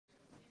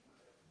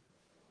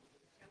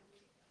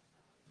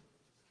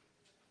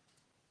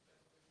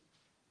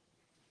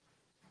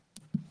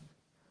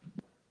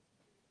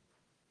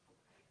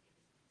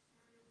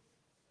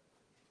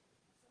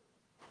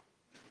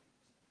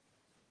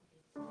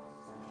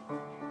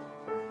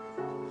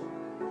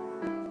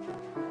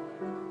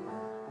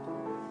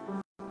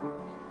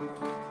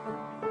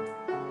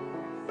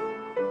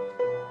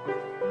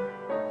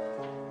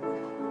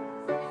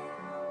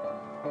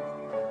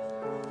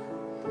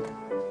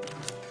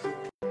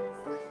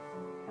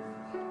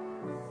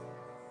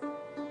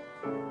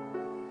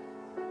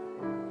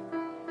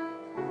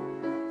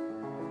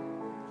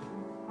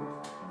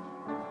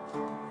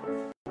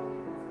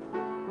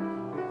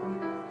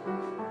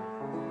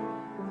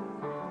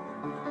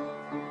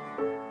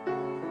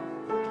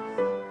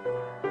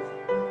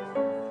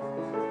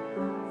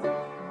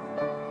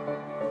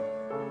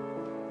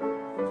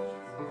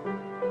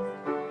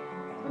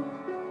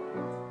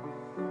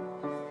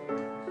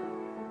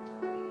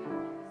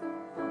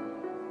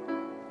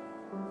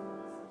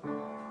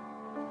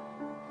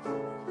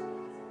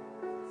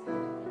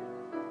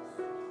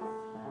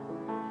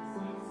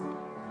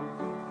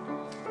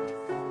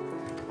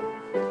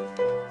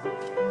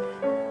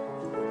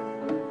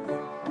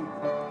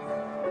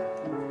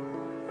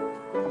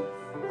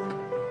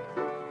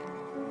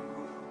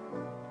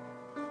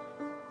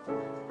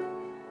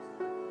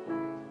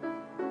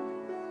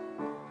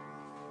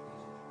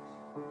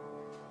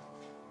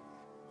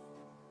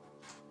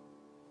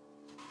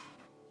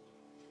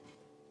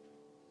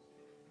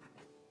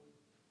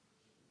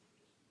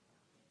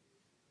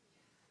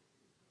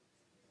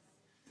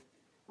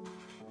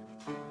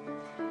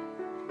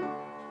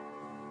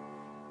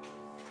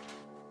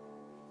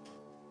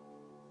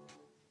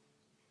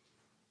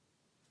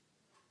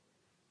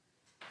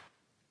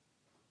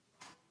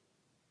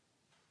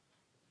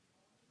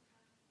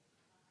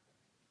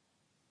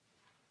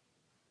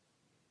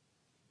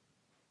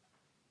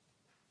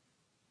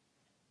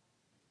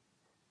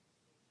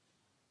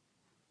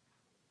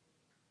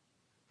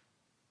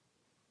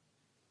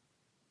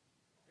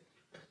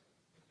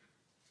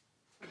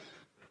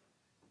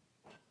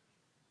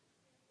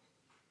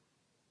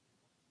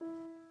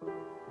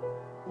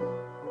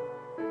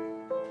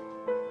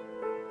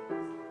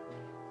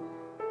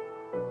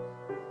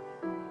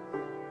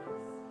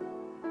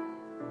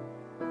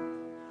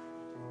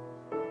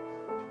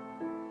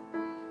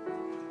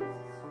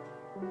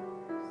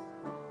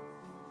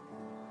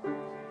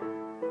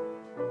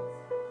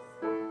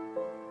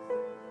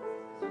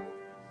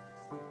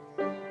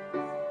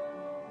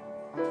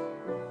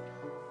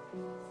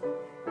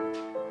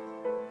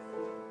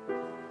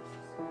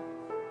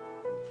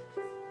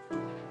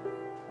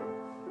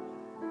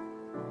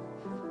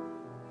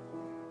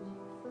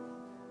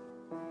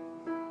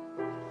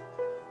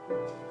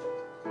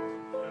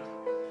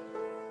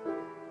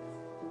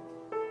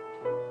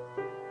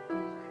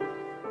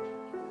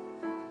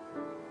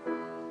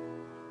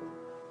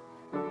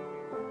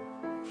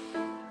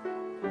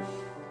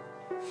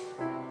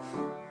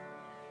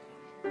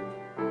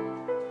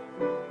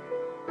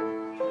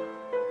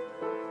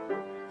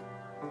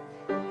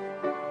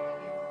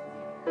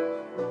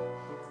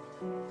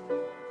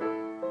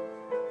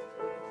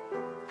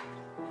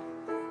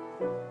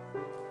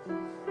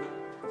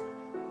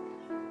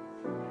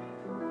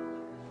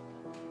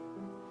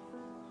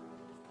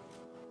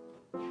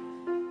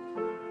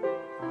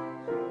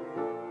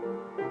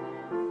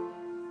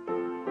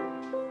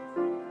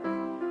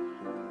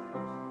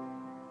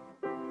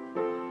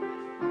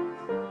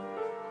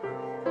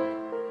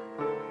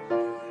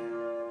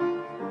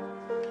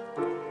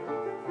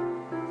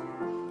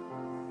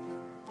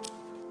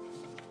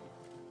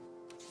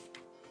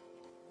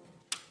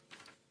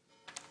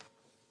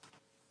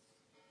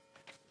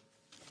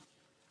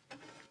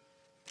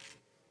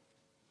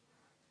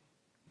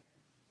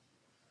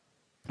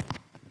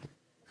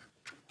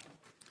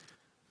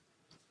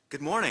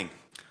Good morning.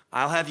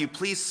 I'll have you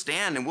please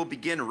stand and we'll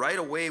begin right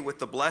away with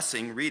the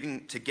blessing,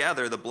 reading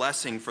together the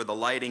blessing for the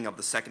lighting of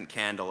the second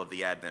candle of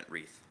the Advent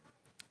wreath.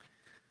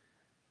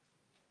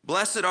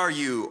 Blessed are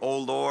you, O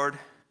Lord,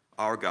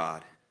 our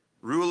God,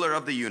 ruler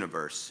of the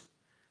universe.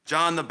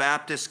 John the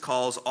Baptist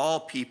calls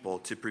all people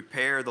to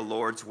prepare the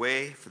Lord's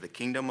way, for the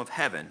kingdom of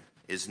heaven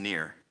is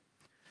near.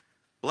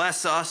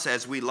 Bless us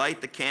as we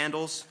light the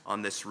candles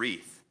on this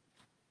wreath.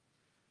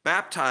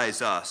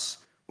 Baptize us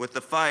with the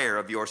fire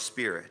of your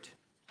Spirit,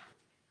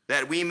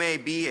 that we may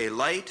be a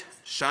light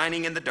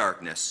shining in the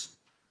darkness,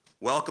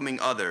 welcoming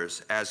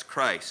others as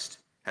Christ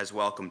has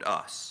welcomed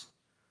us.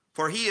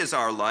 For he is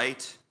our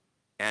light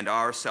and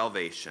our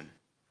salvation.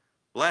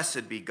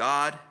 Blessed be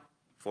God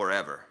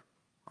forever.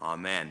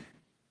 Amen.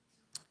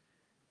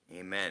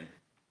 Amen.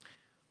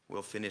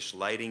 We'll finish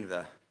lighting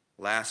the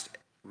last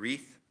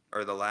wreath,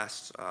 or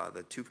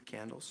the two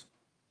candles.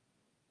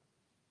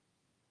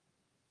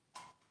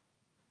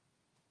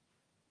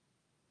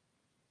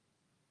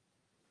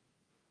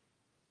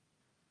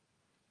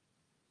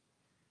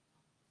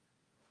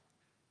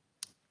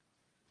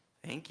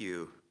 Thank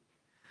you.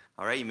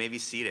 All right, you may be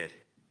seated.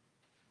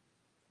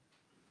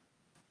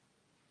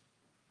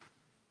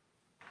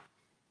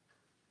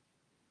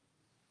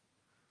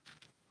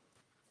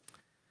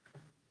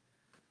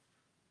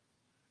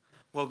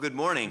 Well, good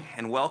morning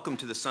and welcome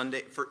to the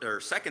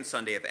second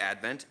Sunday of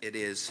Advent. It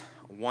is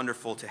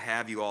wonderful to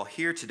have you all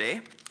here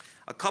today.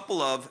 A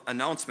couple of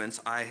announcements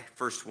I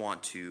first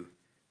want to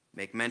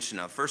make mention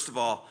of. First of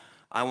all,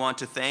 I want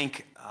to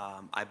thank,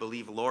 I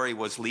believe Lori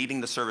was leading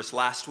the service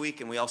last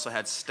week, and we also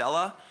had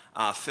Stella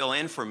fill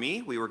in for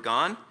me. We were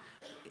gone.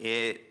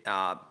 It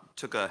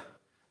took a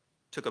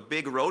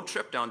big road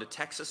trip down to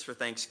Texas for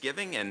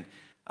Thanksgiving, and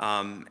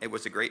it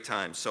was a great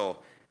time. So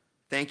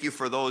thank you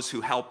for those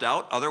who helped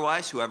out.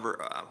 Otherwise,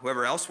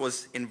 whoever else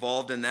was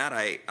involved in that,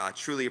 I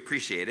truly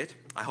appreciate it.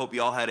 I hope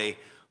you all had a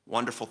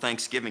wonderful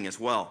Thanksgiving as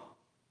well.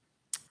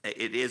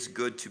 It is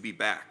good to be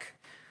back.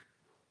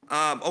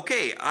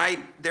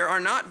 There are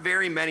not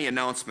very many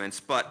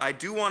announcements, but I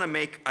do want to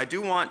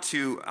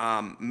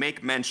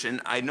make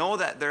mention. I know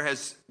that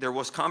there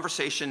was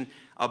conversation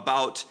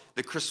about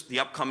the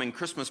upcoming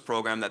Christmas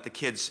program that the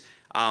kids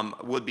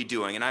would be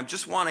doing, and I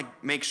just want to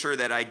make sure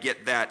that I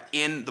get that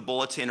in the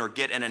bulletin or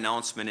get an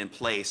announcement in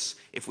place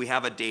if we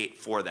have a date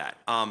for that.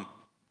 Where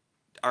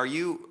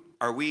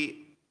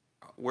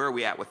are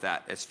we at with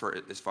that as far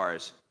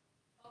as?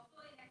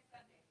 Hopefully next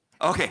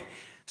Sunday. Okay.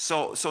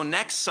 So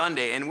next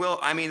Sunday, and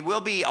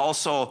we'll be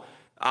also,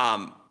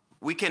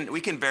 we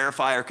can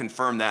verify or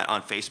confirm that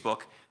on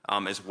Facebook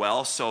as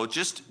well. So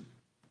just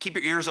keep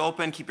your ears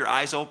open, keep your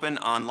eyes open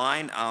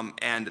online,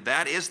 and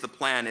that is the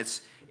plan.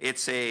 It's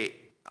let's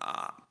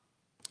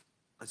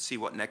see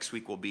what next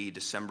week will be,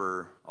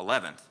 December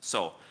 11th.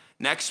 So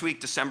next week,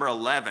 December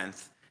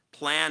 11th,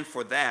 plan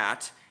for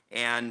that,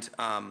 and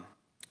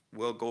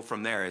we'll go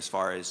from there as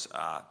far as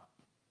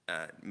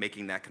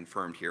making that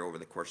confirmed here over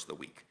the course of the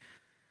week.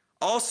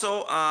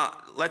 Also,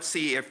 let's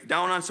see, if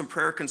down on some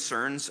prayer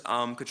concerns,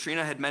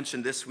 Katrina had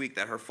mentioned this week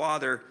that her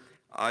father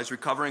is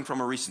recovering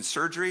from a recent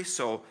surgery,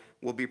 so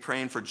we'll be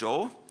praying for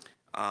Joe.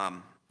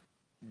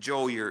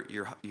 Joe,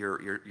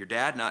 your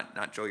dad,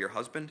 not Joe, your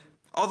husband.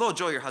 Although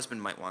Joe, your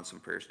husband, might want some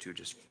prayers too,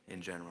 just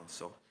in general.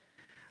 So,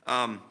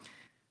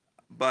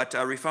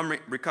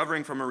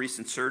 recovering from a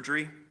recent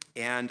surgery,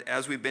 and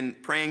as we've been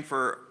praying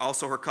for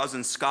also her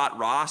cousin Scott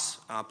Ross,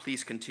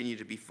 please continue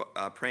to be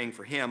praying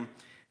for him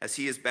as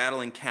he is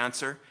battling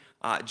cancer.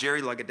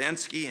 Jerry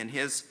Lagodensky and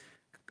his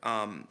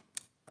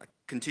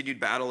continued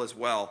battle as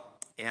well,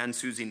 and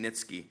Susie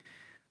Nitsky.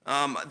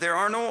 There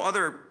are no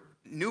other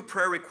new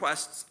prayer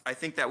requests, I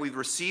think, that we've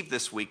received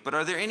this week, but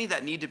are there any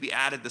that need to be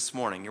added this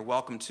morning? You're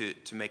welcome to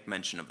make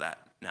mention of that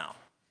now.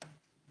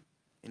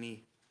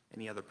 Any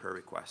other prayer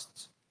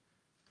requests?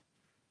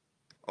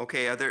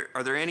 Okay, are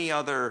there any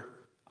other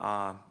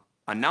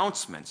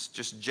announcements,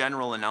 just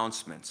general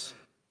announcements?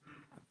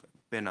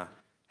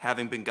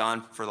 Having been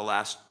gone for the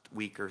last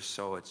week or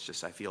so, it's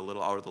just I feel a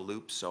little out of the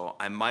loop, so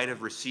I might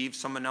have received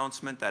some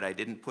announcement that I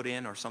didn't put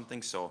in or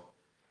something, so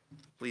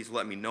please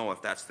let me know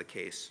if that's the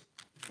case.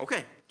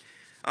 Okay.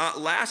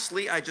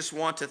 Lastly, I just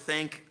want to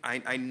thank,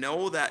 I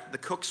know that the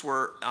cooks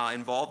were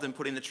involved in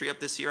putting the tree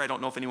up this year. I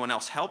don't know if anyone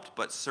else helped,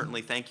 but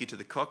certainly thank you to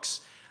the cooks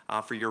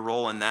for your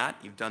role in that.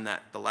 You've done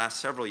that the last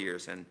several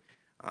years, and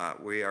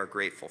we are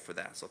grateful for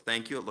that. So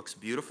thank you. It looks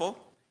beautiful.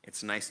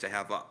 It's nice to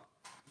have up.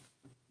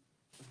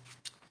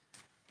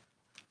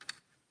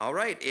 All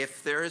right,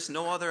 if there is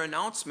no other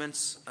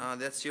announcements,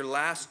 that's your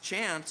last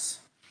chance.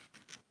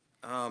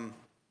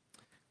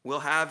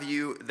 We'll have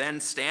you then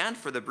stand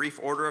for the brief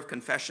order of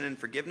confession and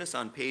forgiveness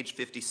on page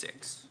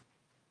 56.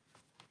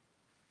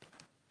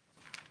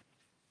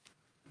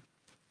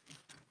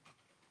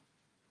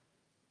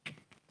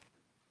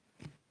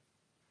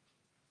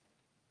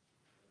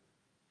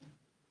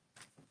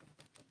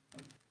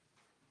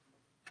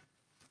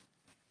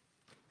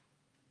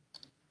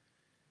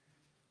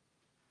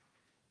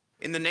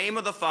 In the name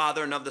of the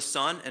Father, and of the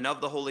Son, and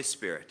of the Holy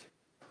Spirit.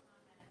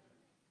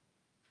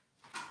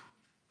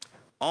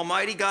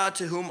 Almighty God,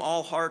 to whom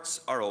all hearts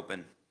are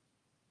open,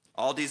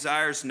 all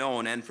desires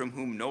known, and from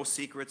whom no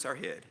secrets are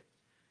hid,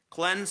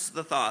 cleanse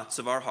the thoughts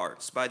of our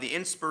hearts by the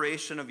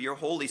inspiration of your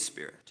Holy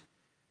Spirit,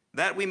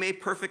 that we may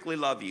perfectly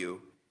love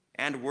you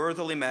and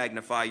worthily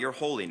magnify your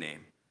holy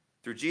name,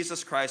 through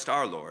Jesus Christ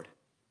our Lord.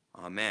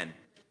 Amen.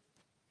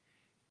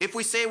 If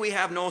we say we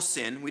have no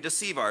sin, we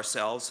deceive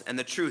ourselves, and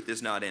the truth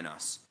is not in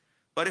us.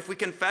 But if we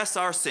confess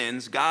our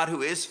sins, God,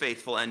 who is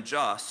faithful and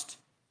just,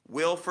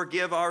 will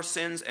forgive our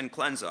sins and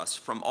cleanse us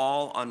from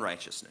all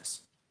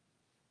unrighteousness.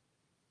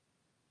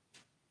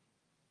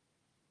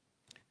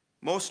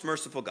 Most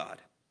merciful God,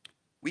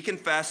 we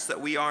confess that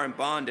we are in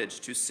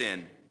bondage to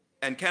sin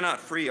and cannot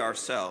free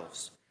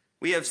ourselves.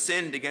 We have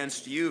sinned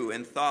against you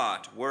in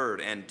thought,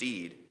 word, and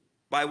deed,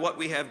 by what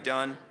we have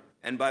done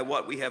and by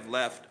what we have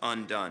left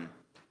undone.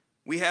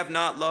 We have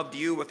not loved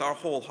you with our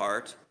whole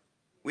heart.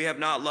 We have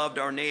not loved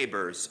our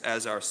neighbors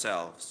as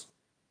ourselves.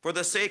 For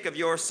the sake of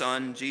your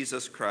Son,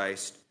 Jesus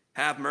Christ,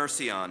 have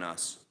mercy on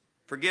us.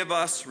 Forgive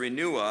us,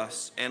 renew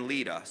us, and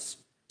lead us,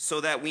 so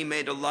that we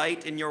may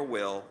delight in your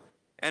will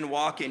and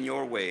walk in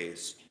your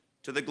ways,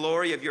 to the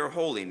glory of your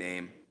holy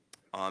name.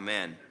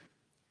 Amen.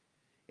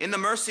 In the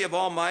mercy of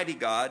Almighty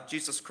God,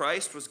 Jesus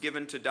Christ was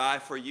given to die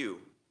for you,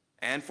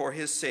 and for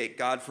his sake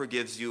God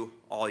forgives you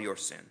all your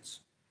sins.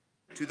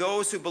 To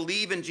those who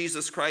believe in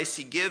Jesus Christ,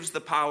 he gives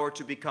the power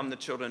to become the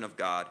children of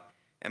God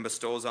and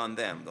bestows on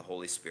them the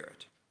Holy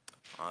Spirit.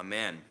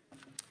 Amen.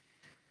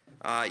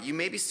 You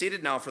may be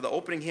seated now for the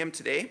opening hymn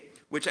today,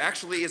 which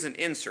actually is an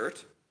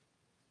insert.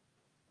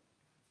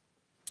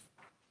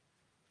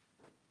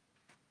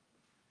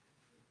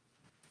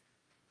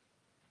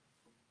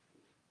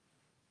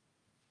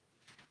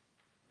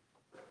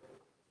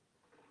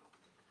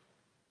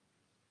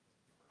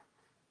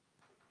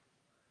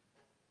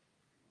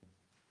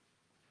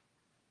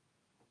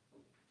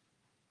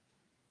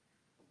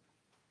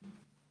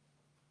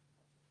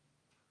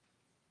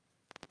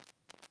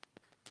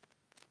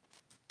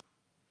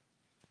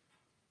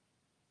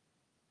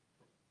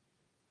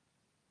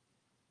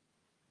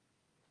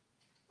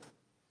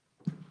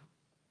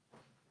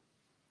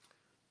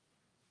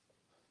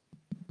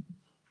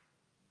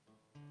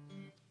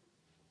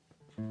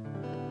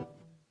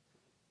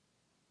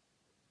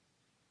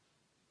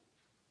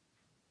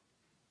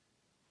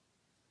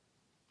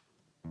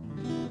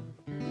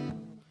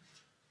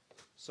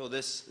 So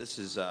this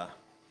is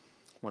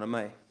one of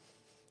my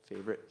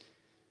favorite,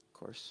 of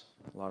course.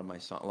 A lot of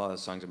the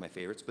songs are my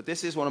favorites, but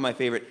this is one of my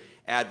favorite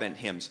Advent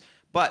hymns.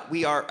 But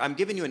I'm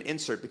giving you an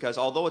insert because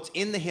although it's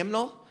in the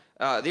hymnal,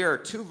 there are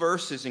 2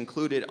 verses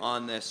included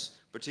on this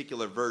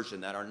particular version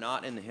that are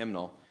not in the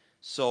hymnal.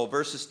 So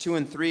verses 2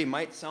 and 3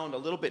 might sound a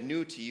little bit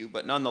new to you,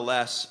 but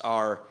nonetheless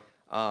are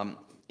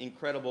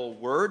incredible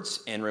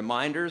words and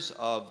reminders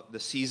of the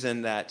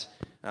season that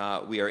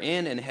we are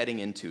in and heading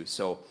into.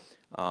 So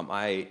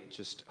I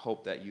just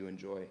hope that you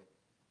enjoy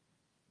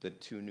the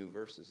 2 new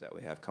verses that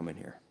we have coming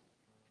here.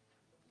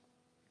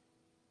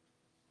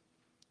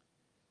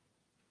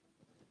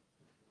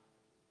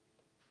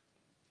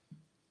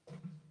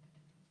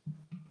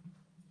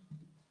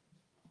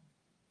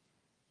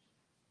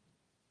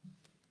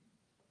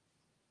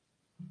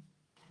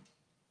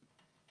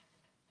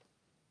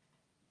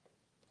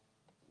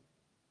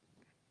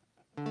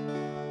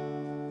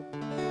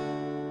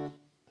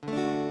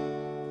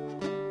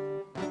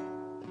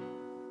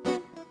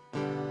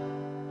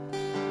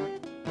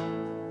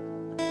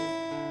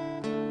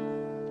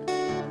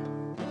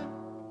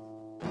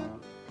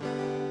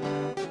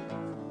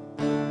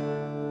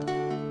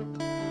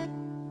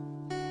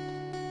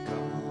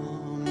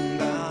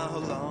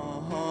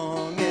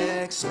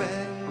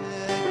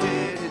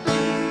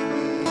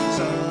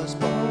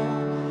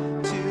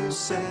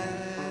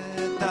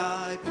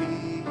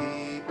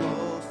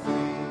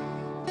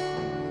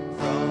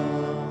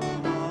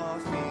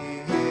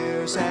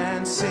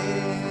 And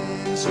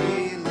sins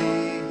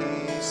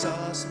release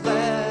us,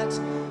 let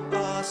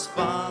us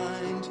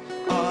find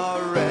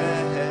our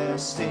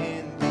rest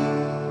in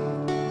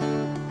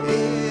thee.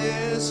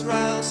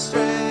 Israel's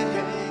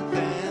strength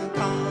and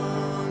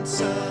consolation,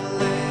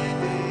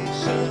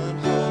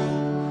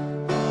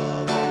 hope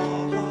of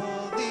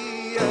all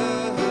the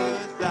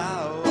earth,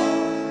 thou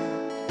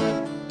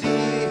art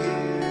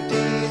dear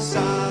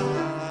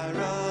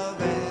desire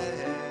of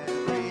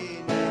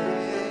every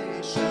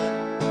nation.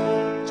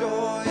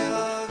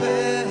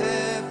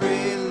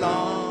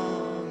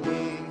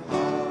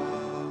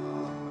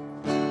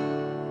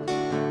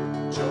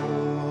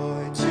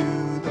 Joy to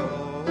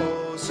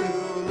those who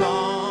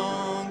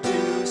long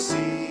to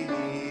see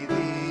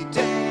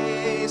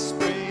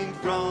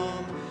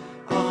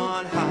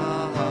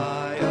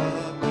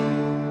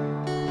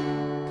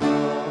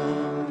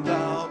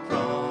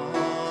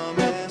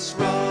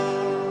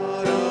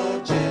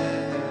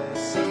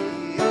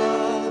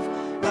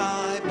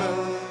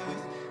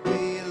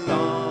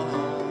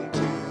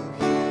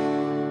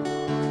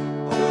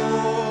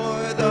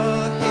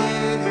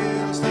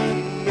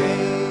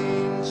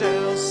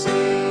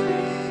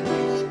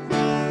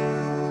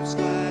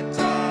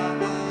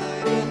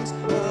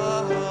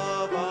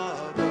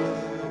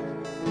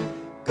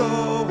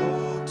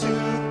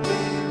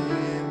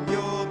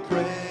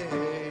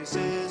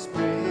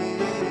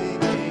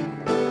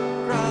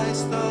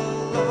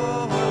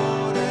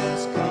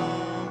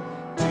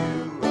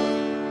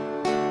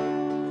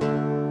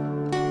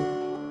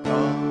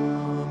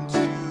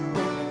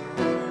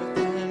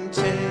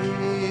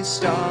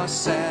erased our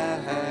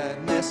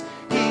sadness.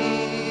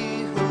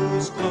 He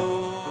whose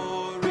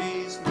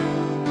glory's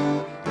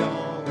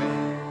no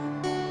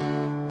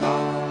end.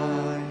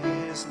 By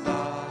his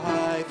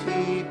life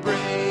he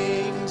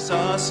brings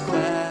us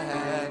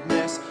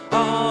gladness.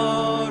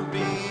 Our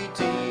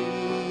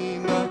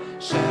Redeemer,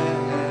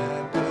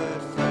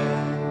 shepherd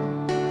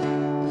friend,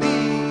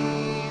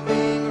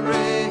 leaving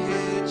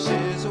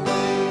riches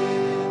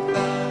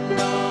without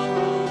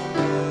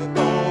number,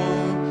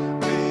 born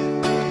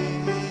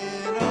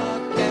within a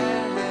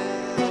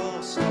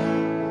cattle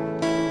stone.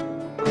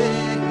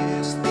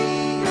 This the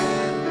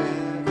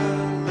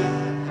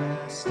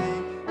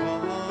everlasting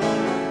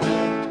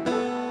wonder.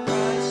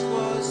 Christ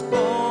was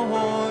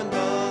born,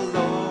 the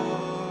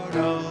Lord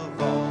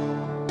of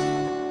all.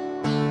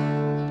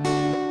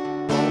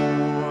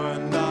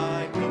 Born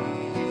thy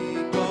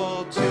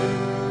people to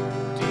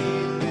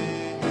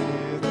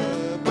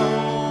deliver,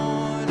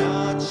 born a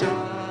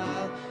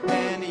child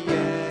and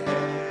yet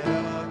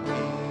a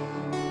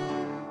king,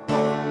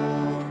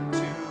 born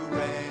to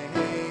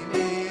reign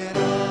in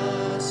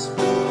us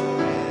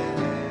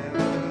forever.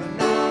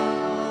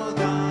 Now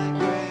thy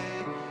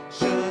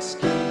gracious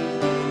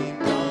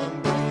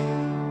kingdom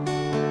bring,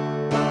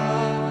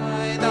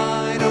 by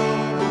thine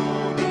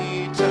own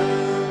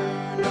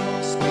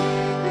eternal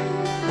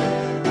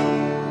Spirit,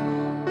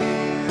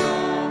 in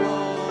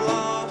all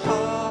our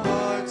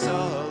hearts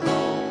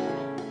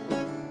alone,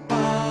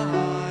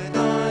 by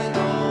thine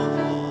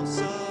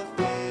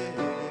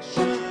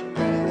all-sufficient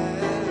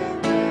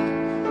merit,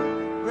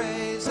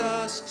 raise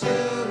us to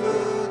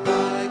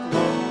thy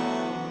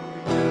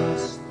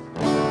glorious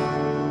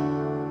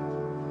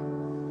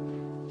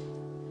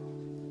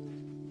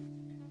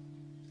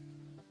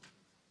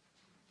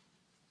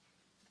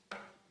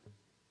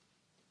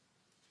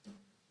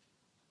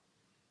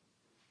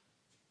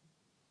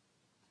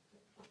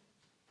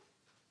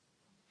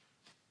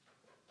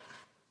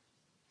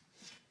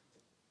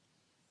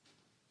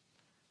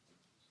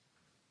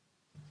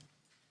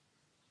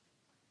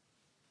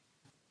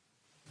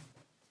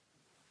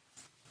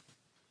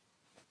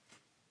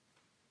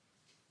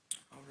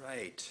All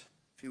right.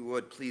 If you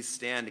would, please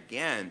stand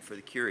again for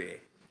the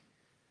Kyrie,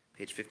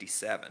 page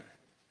 57.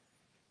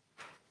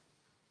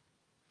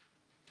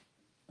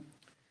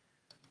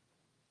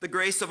 The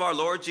grace of our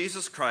Lord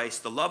Jesus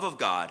Christ, the love of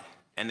God,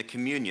 and the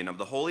communion of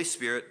the Holy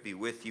Spirit be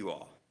with you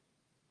all.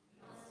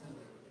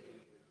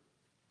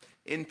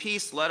 In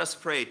peace, let us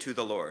pray to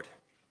the Lord.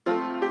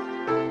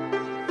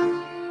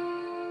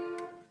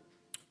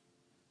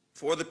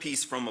 For the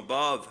peace from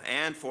above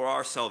and for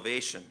our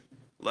salvation,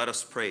 let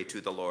us pray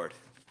to the Lord.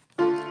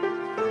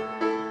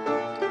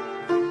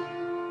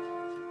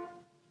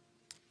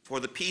 For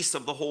the peace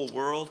of the whole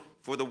world,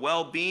 for the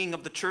well-being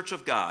of the Church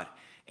of God,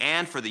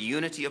 and for the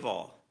unity of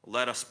all,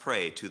 let us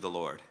pray to the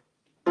Lord.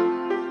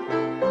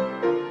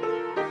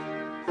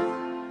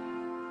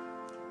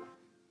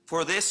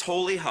 For this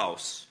holy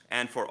house,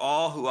 and for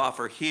all who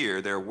offer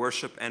here their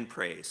worship and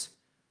praise,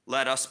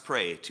 let us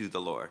pray to the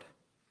Lord.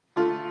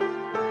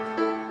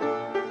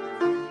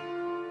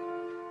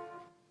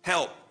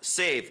 Help,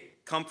 save,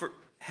 comfort,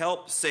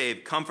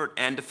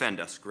 and defend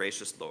us,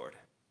 gracious Lord.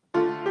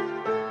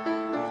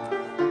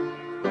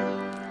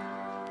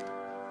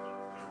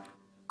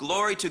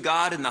 Glory to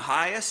God in the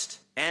highest,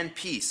 and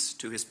peace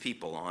to his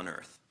people on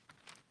earth.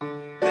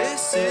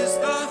 This is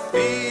the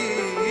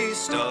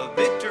feast of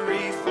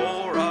victory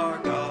for our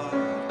God.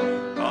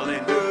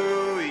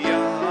 Alleluia,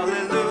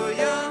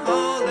 alleluia,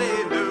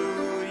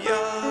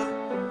 alleluia.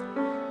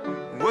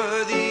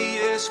 Worthy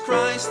is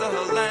Christ the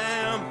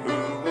Lamb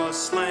who was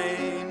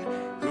slain,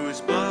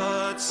 whose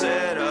blood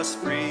set us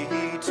free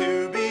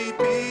to be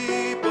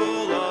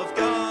people of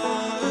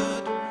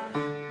God.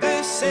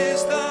 This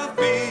is the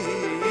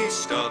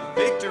feast of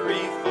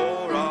victory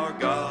for our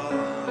God.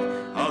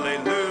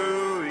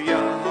 Alleluia,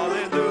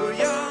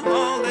 alleluia,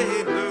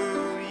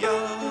 alleluia.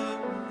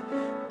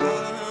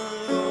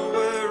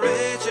 Power,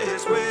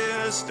 riches,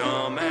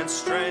 wisdom, and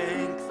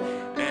strength,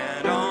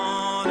 and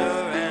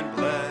honor, and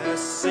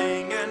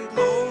blessing, and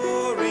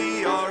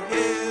glory are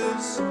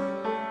his.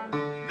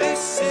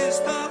 This is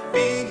the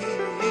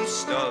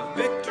feast of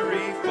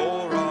victory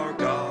for our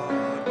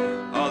God.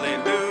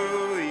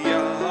 Alleluia,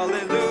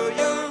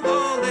 alleluia,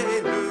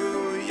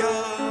 alleluia.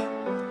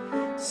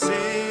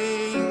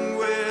 Sing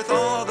with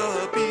all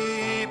the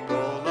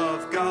people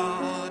of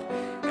God,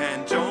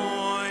 and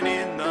join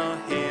in the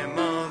hymn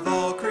of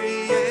all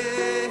creation.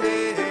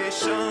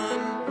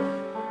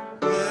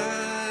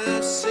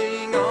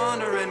 Blessing,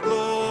 honor, and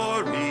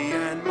glory,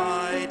 and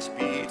might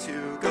be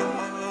to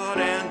God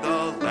and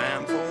the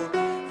Lamb forever.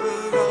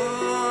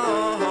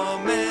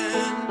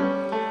 Amen.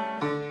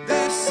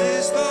 This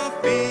is the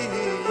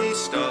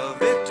feast of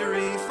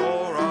victory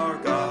for our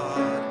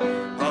God.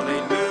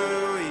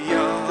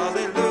 Alleluia,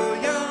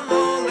 alleluia,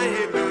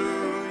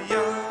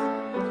 alleluia.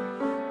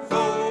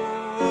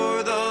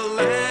 For the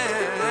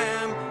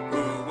Lamb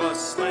who was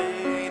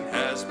slain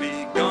has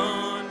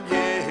begun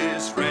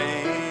his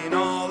reign.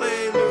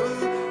 Alleluia.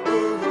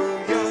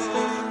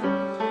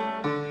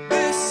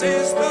 This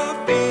is the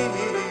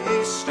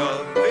feast of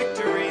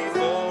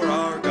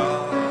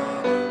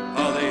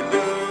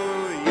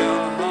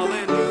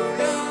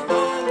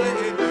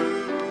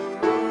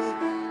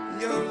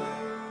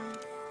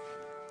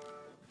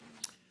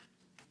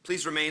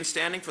Please remain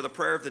standing for the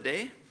prayer of the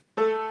day.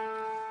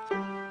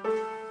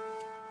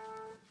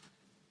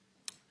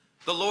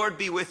 The Lord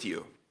be with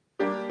you.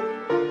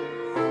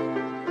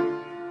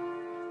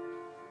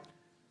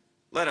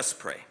 Let us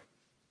pray.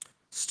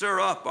 Stir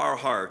up our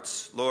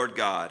hearts, Lord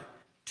God,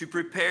 to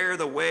prepare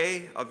the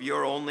way of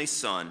your only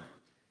Son.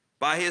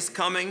 By his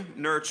coming,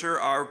 nurture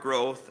our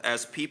growth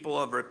as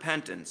people of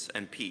repentance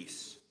and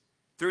peace.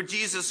 Through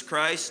Jesus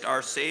Christ,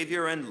 our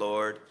Savior and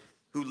Lord,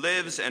 who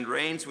lives and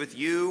reigns with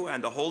you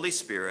and the Holy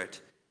Spirit,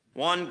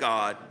 one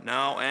God,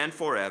 now and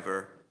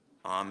forever.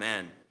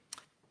 Amen.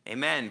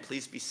 Amen.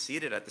 Please be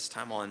seated at this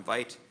time. I'll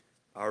invite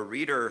our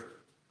reader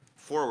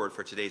forward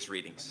for today's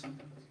readings.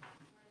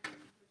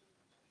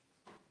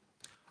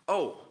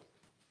 Oh,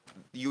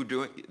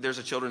 there's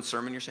a children's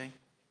sermon, you're saying?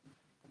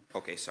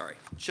 Okay, sorry.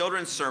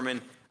 Children's sermon,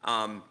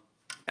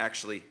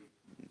 actually.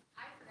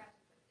 I forgot to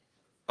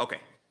put it in.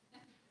 Okay.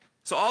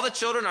 So all the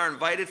children are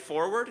invited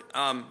forward.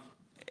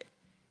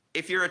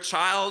 If you're a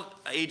child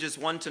ages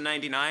 1 to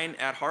 99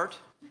 at heart,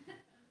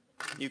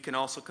 you can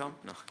also come.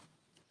 No.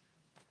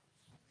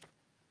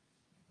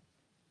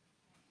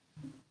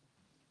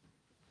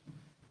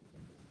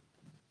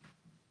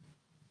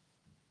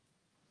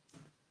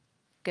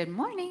 Good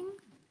morning.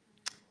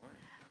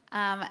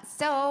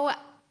 So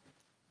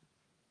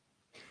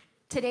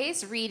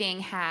today's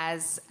reading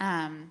has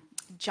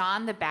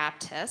John the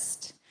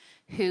Baptist,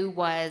 who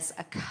was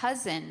a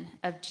cousin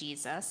of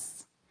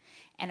Jesus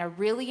and a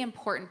really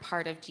important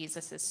part of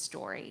Jesus'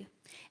 story.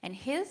 And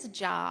his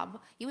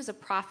job, he was a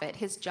prophet,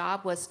 his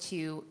job was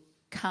to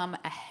come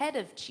ahead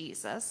of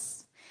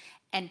Jesus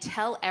and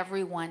tell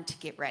everyone to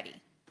get ready.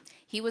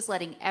 He was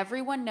letting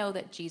everyone know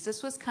that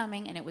Jesus was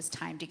coming and it was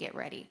time to get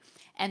ready.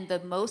 And the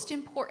most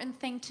important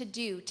thing to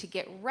do to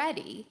get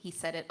ready, he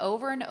said it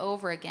over and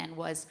over again,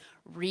 was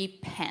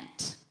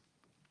repent.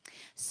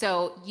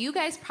 So you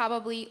guys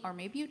probably, or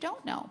maybe you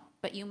don't know,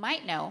 but you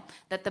might know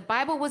that the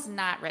Bible was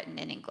not written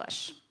in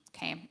English,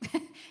 okay?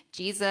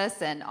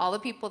 Jesus and all the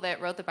people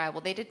that wrote the Bible,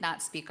 they did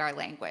not speak our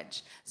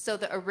language. So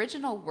the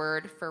original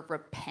word for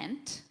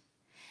repent,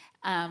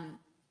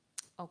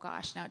 oh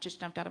gosh, now it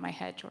just jumped out of my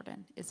head,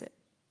 Jordan. Is it?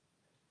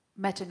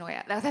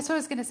 Metanoia. That's what I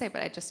was going to say,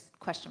 but I just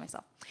questioned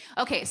myself.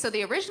 Okay, so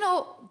the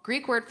original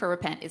Greek word for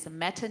repent is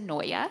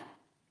metanoia,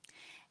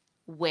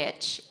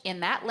 which in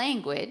that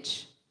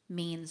language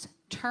means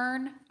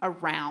turn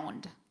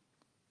around.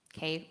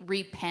 Okay,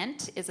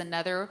 repent is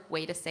another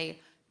way to say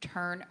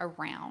turn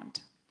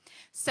around.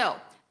 So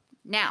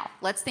now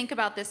let's think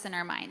about this in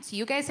our minds.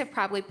 You guys have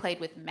probably played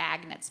with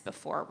magnets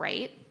before,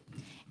 right?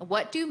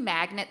 What do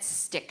magnets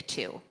stick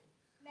to?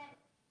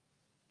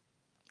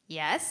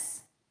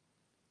 Yes.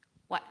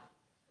 What?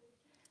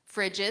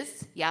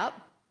 Fridges, yep.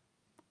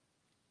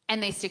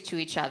 And they stick to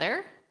each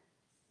other,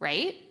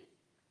 right?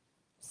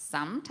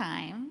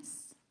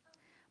 Sometimes.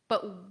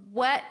 But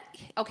what,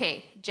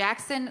 okay,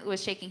 Jackson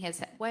was shaking his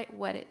head. What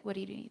do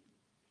you need?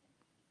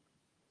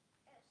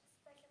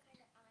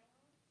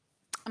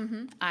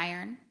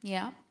 Iron,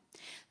 yeah.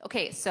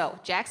 Okay, so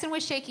Jackson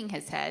was shaking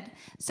his head.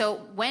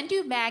 So when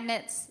do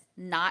magnets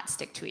not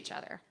stick to each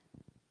other?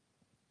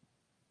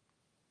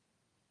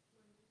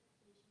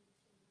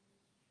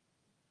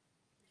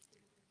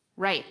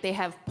 Right, they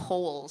have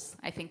poles.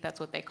 I think that's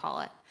what they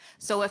call it.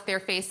 So if they're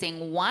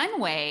facing one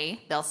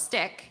way, they'll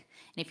stick.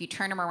 And if you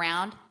turn them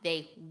around,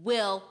 they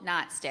will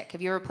not stick.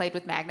 Have you ever played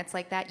with magnets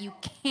like that? You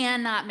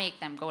cannot make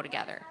them go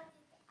together.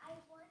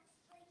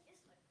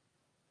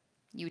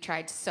 You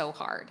tried so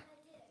hard.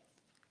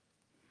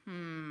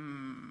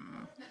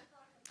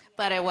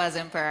 But it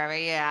wasn't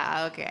perfect.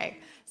 Yeah, okay.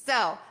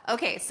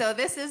 So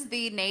this is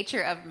the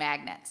nature of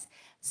magnets.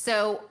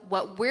 So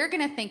what we're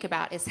going to think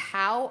about is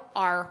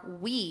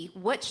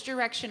which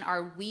direction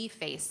are we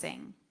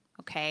facing?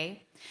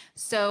 Okay?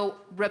 So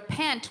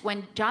repent,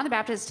 when John the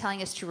Baptist is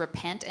telling us to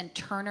repent and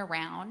turn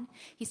around,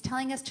 he's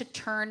telling us to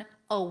turn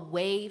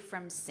away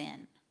from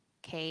sin.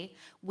 Okay?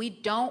 We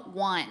don't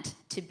want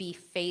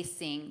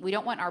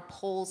our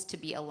poles to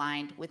be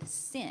aligned with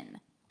sin.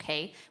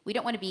 Okay? We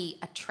don't want to be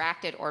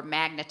attracted or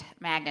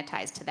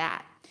magnetized to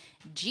that.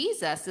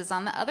 Jesus is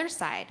on the other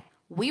side.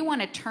 We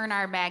want to turn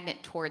our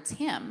magnet towards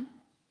him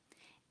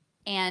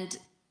and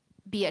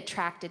be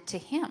attracted to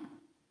him.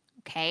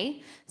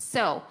 Okay?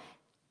 So,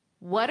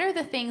 what are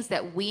the things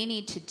that we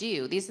need to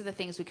do? These are the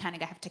things we kind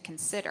of have to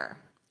consider.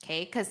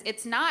 Okay? Because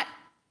it's not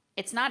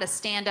a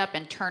stand up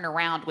and turn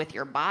around with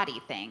your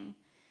body thing.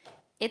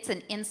 It's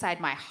an inside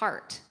my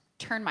heart.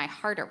 Turn my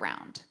heart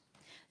around.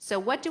 So,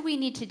 what do we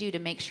need to do to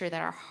make sure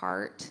that our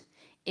heart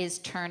is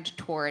turned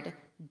toward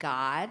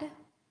God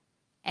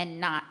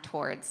and not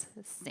towards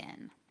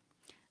sin?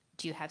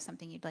 Do you have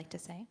something you'd like to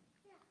say?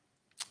 Yeah.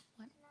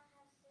 What? To not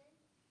have sin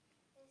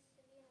is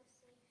to be in a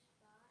safe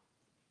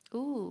spot.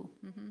 Ooh.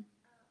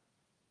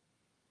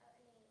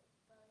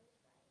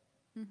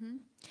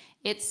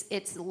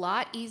 It's a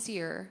lot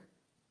easier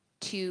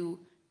to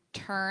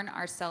turn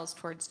ourselves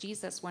towards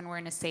Jesus when we're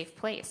in a safe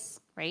place,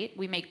 right?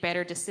 We make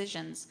better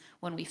decisions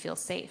when we feel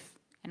safe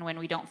and when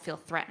we don't feel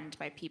threatened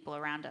by people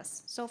around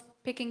us. So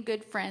picking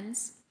good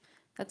friends,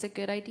 that's a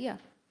good idea.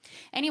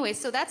 Anyway,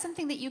 so that's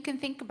something that you can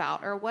think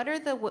about. Or what are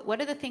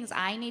the things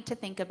I need to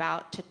think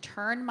about to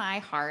turn my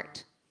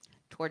heart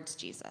towards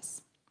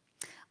Jesus?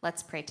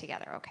 Let's pray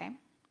together, okay?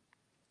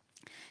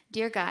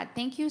 Dear God,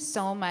 thank you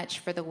so much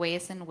for the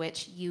ways in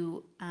which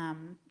you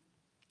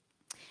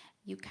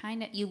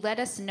let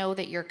us know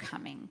that you're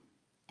coming.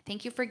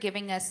 Thank you for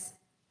giving us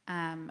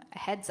a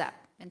heads up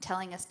and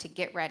telling us to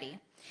get ready.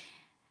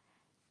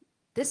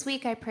 This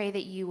week, I pray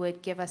that you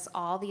would give us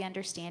all the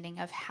understanding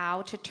of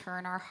how to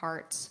turn our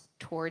hearts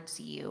towards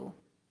you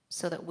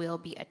so that we'll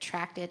be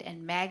attracted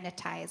and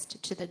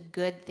magnetized to the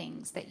good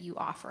things that you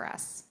offer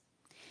us.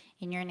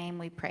 In your name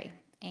we pray.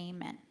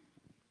 Amen.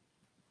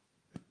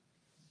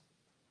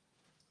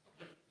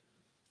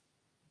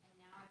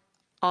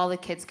 All the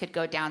kids could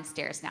go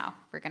downstairs now.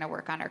 We're going to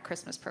work on our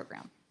Christmas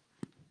program.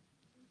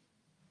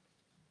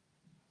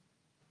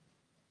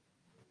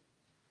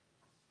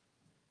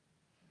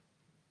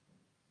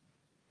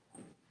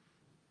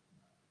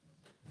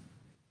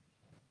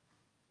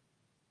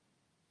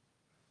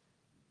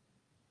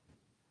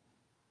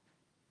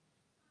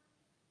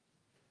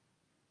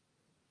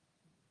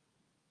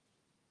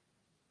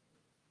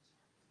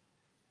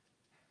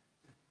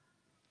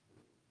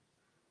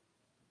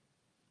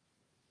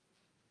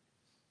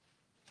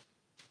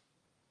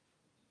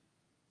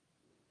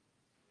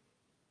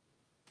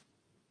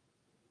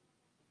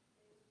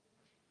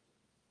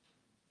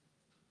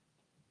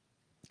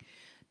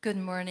 Good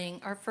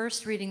morning. Our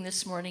first reading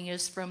this morning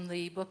is from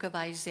the book of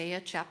Isaiah,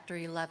 chapter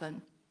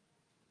 11.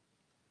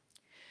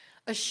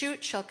 A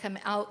shoot shall come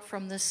out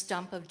from the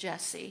stump of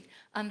Jesse,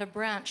 and a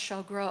branch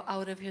shall grow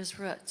out of his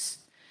roots.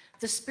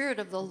 The Spirit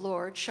of the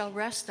Lord shall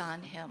rest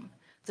on him,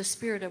 the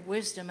Spirit of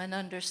wisdom and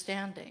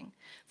understanding,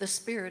 the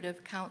Spirit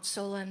of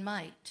counsel and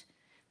might,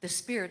 the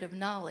Spirit of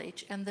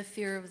knowledge and the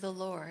fear of the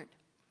Lord.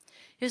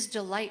 His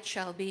delight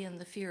shall be in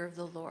the fear of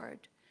the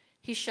Lord.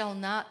 He shall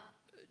not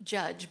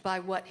judge by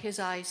what his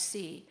eyes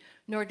see,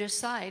 nor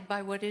decide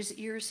by what his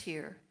ears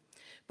hear.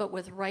 But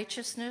with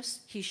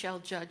righteousness he shall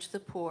judge the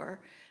poor,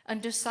 and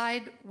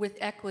decide with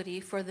equity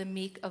for the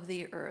meek of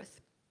the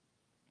earth.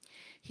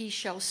 He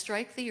shall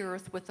strike the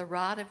earth with the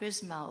rod of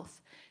his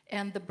mouth,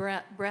 and the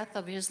breath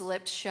of his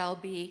lips shall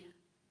be,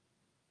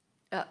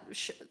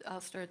 I'll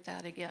start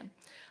that again.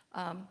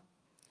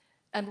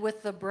 And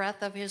with the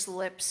breath of his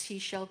lips he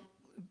shall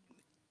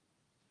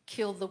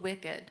kill the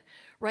wicked.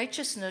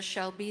 Righteousness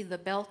shall be the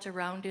belt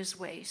around his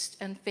waist,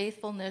 and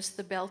faithfulness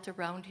the belt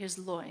around his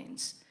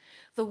loins.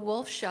 The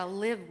wolf shall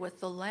live with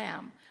the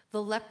lamb,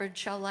 the leopard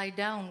shall lie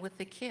down with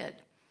the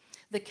kid,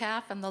 the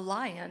calf and the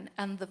lion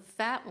and the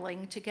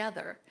fatling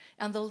together,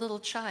 and the little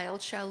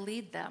child shall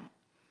lead them.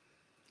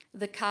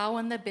 The cow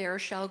and the bear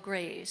shall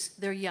graze,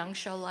 their young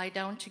shall lie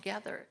down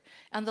together,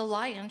 and the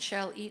lion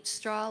shall eat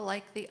straw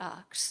like the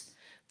ox.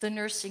 The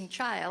nursing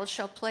child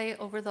shall play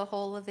over the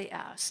hole of the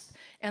asp,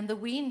 and the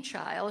weaned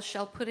child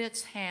shall put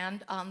its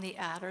hand on the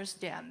adder's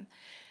den.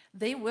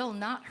 They will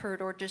not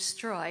hurt or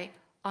destroy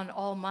on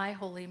all my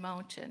holy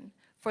mountain,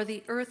 for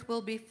the earth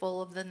will be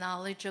full of the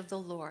knowledge of the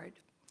Lord,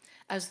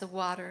 as the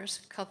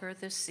waters cover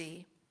the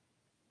sea.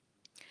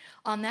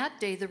 On that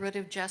day the root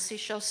of Jesse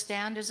shall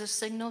stand as a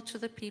signal to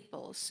the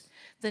peoples.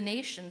 The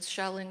nations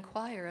shall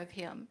inquire of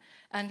him,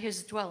 and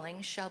his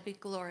dwelling shall be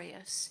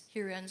glorious.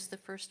 Here ends the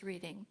first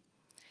reading.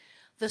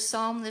 The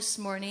psalm this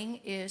morning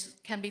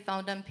can be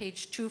found on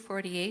page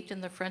 248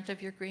 in the front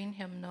of your green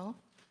hymnal.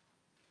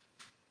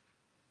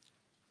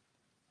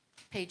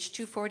 Page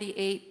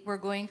 248, we're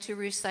going to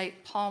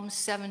recite Psalm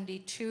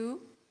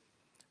 72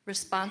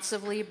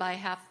 responsively by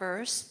half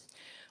verse.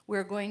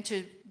 We're going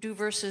to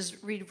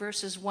read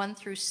verses 1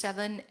 through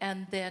 7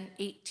 and then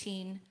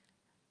 18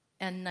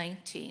 and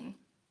 19.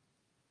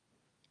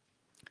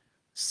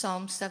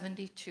 Psalm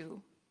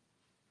 72.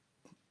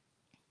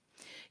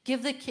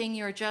 Give the king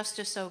your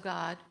justice, O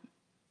God,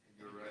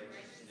 Your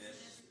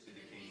righteousness to the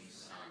king's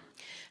son,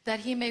 that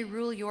he may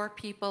rule your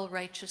people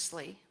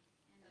righteously,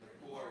 and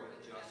the poor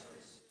with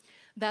justice,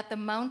 that the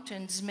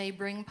mountains may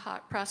bring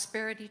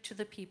prosperity to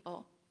the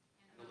people.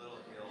 and the little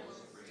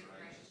hills bring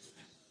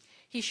righteousness.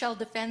 He shall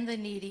defend the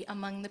needy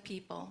among the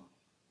people.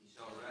 He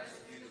shall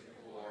rescue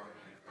the poor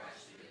and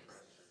crush the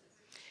oppressor.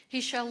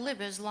 He shall live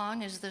as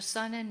long as the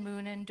sun and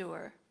moon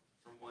endure.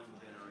 From one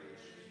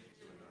generation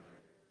to another,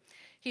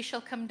 He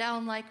shall come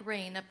down like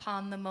rain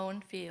upon the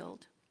mown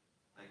field.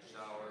 like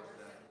showers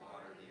that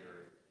water the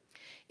earth.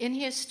 In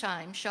his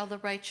time shall the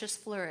righteous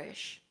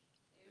flourish.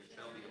 There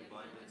shall be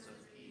abundance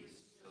of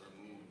peace, till the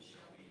moon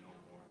shall be no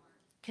more.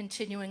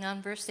 Continuing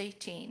on verse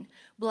 18.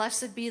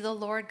 Blessed be the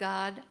Lord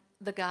God,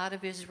 the God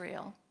of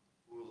Israel.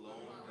 Who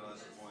alone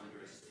does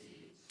wondrous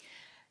deeds.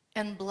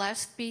 And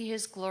blessed be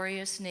his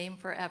glorious name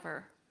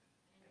forever.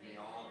 And may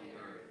all the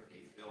earth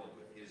be filled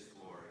with his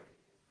glory.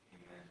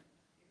 Amen.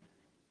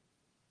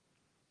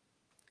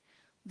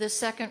 The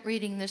second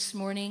reading this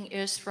morning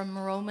is from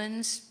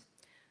Romans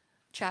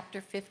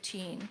chapter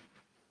 15.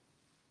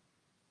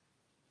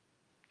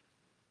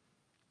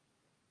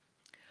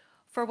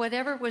 For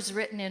whatever was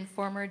written in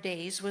former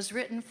days was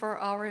written for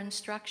our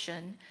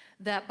instruction,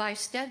 that by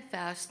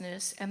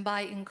steadfastness and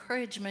by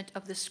encouragement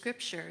of the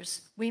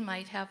Scriptures we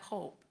might have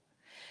hope.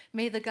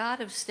 May the God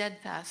of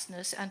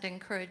steadfastness and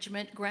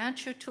encouragement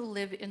grant you to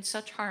live in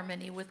such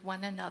harmony with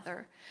one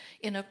another,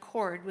 in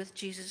accord with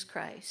Jesus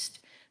Christ,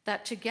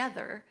 that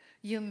together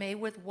you may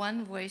with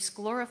one voice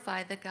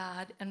glorify the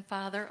God and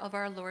Father of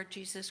our Lord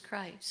Jesus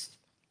Christ.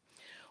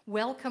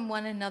 Welcome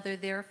one another,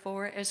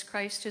 therefore, as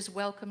Christ has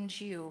welcomed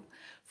you,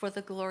 for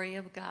the glory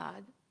of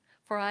God.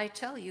 For I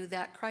tell you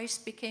that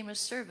Christ became a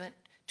servant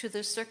to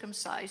the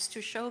circumcised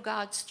to show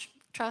God's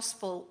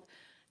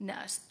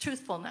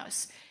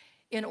truthfulness,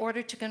 in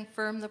order to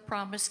confirm the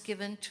promise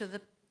given to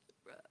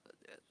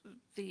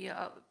the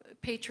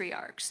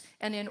patriarchs,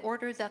 and in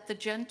order that the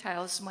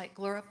Gentiles might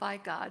glorify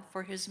God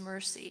for his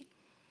mercy.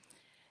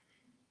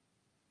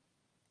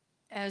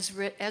 As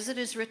it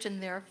is written,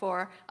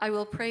 therefore, I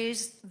will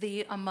praise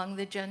thee among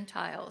the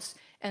Gentiles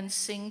and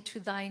sing to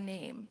thy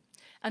name.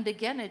 And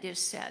again it is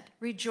said,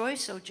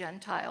 rejoice, O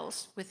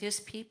Gentiles, with his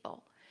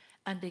people.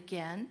 And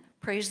again,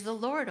 praise the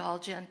Lord, all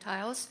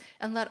Gentiles,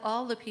 and let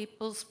all the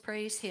peoples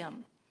praise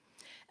him.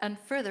 And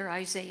further,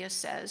 Isaiah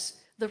says,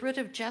 the root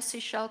of Jesse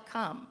shall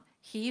come,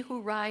 he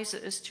who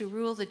rises to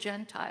rule the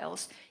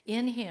Gentiles.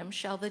 In him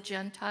shall the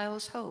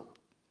Gentiles hope.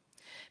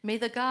 May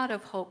the God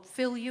of hope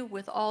fill you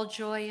with all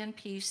joy and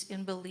peace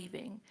in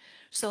believing,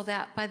 so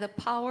that by the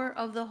power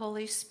of the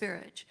Holy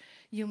Spirit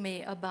you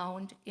may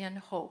abound in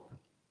hope.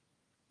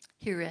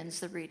 Here ends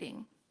the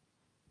reading.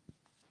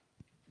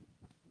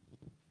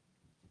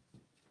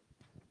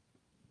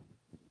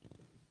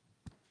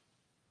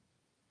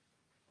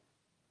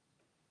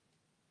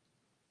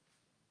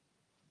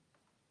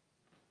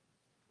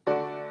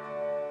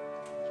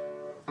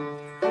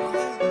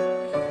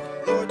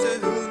 Lord, to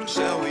whom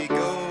shall we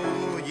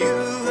go? You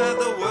have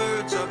the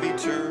words of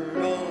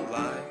eternal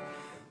life.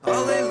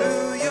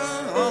 Hallelujah,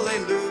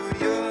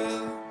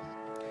 hallelujah.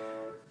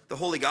 The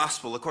Holy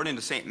Gospel according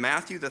to St.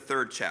 Matthew, the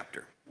 3rd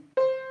chapter.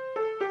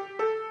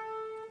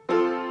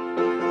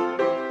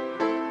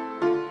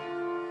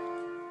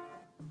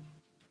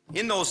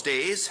 In those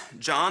days,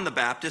 John the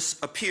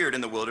Baptist appeared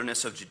in the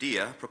wilderness of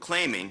Judea,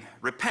 proclaiming,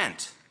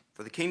 repent,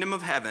 for the kingdom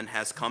of heaven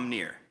has come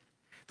near.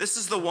 This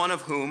is the one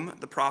of whom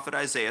the prophet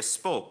Isaiah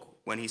spoke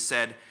when he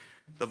said,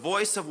 the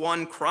voice of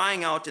one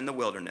crying out in the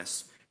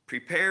wilderness,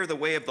 prepare the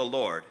way of the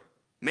Lord,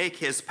 make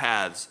his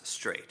paths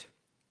straight.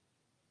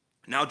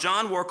 Now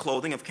John wore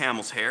clothing of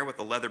camel's hair with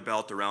a leather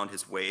belt around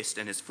his waist,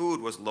 and his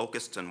food was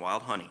locusts and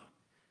wild honey.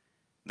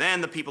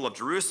 Then the people of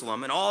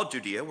Jerusalem and all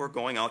Judea were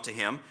going out to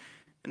him,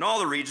 and all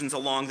the regions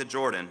along the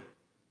Jordan,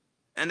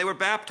 and they were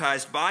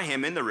baptized by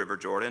him in the river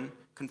Jordan,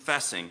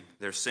 confessing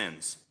their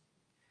sins.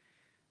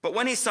 But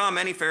when he saw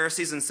many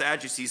Pharisees and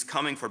Sadducees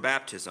coming for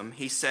baptism,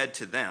 he said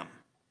to them,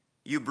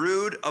 you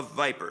brood of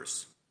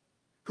vipers,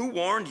 who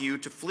warned you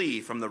to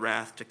flee from the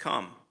wrath to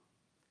come?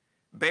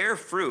 Bear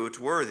fruit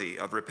worthy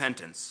of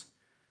repentance.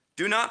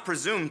 Do not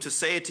presume to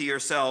say to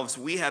yourselves,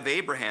 we have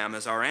Abraham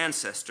as our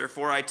ancestor,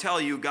 for I tell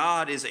you,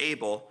 God is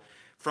able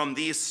from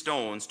these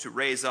stones to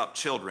raise up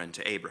children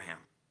to Abraham.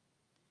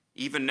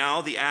 Even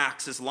now the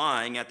axe is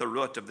lying at the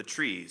root of the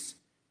trees.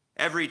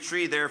 Every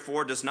tree,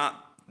 therefore,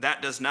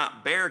 that does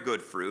not bear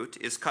good fruit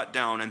is cut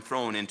down and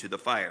thrown into the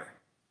fire.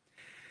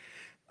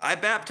 I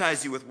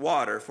baptize you with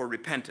water for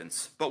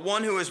repentance, but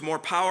one who is more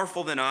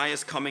powerful than I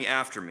is coming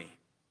after me.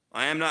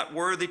 I am not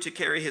worthy to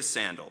carry his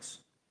sandals.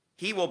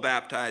 He will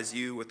baptize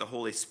you with the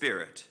Holy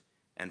Spirit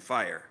and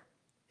fire.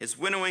 His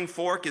winnowing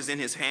fork is in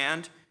his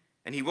hand,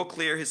 and he will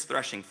clear his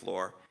threshing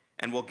floor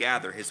and will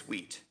gather his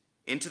wheat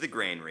into the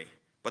granary,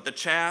 but the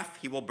chaff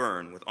he will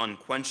burn with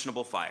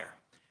unquenchable fire.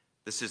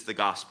 This is the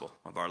gospel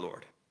of our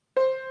Lord.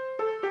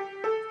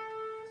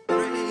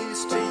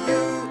 Praise to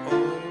you,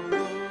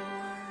 O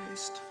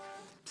Christ.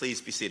 Please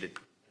be seated.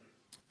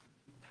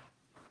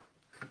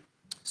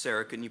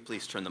 Sarah, can you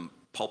please turn the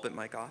pulpit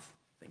mic off?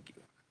 Thank you.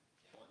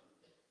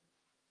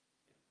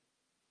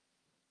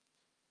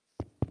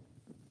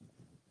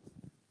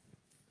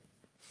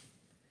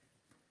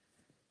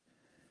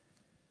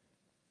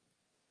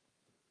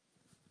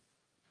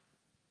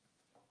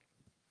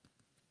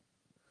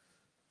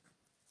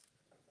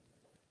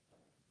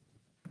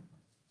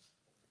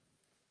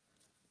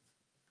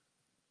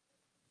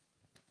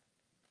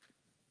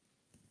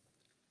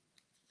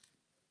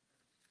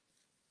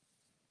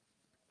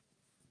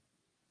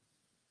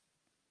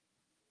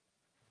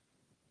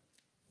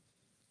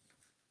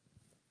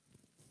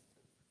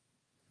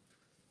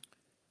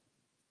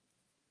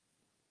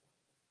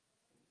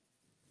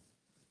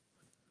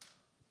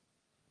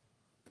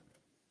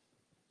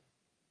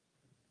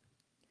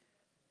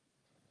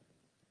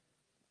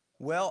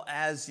 Well,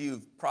 as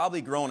you've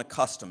probably grown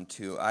accustomed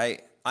to, I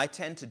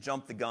tend to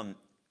jump the gun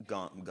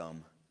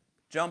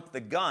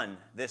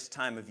this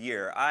time of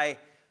year. I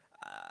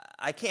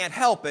can't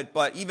help it,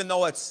 but even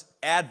though it's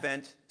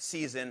Advent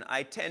season,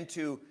 I tend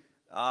to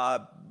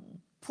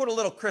put a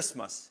little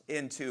Christmas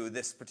into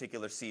this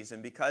particular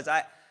season, because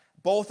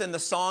both in the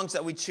songs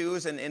that we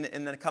choose and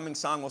in the coming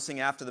song we'll sing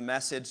after the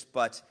message,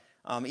 but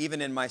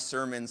Even in my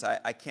sermons,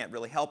 I can't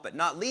really help it.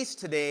 Not least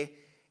today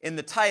in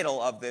the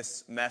title of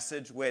this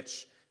message,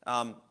 which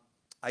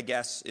I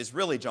guess is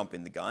really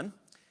jumping the gun.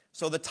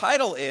 So the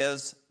title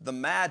is The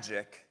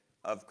Magic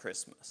of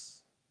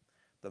Christmas.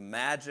 The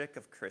Magic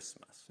of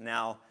Christmas.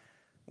 Now,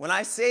 when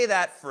I say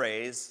that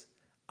phrase,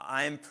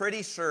 I'm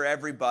pretty sure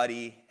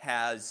everybody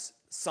has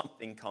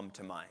something come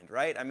to mind,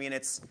 right? I mean,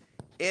 it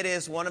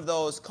is one of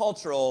those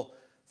cultural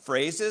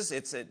phrases.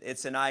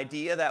 It's an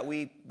idea that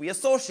we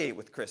associate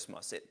with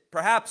Christmas.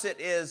 Perhaps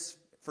it is,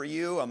 for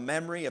you, a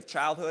memory of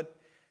childhood,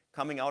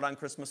 coming out on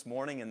Christmas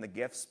morning and the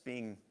gifts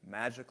being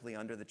magically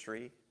under the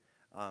tree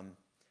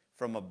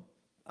from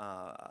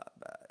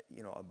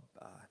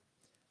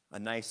a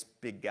nice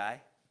big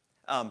guy.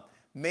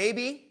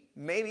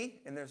 Maybe,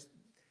 and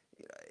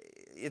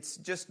it's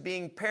just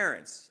being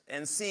parents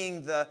and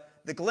seeing the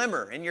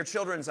glimmer in your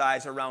children's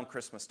eyes around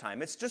Christmas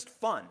time. It's just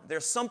fun.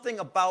 There's something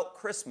about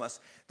Christmas.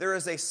 There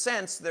is a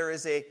sense, there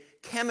is a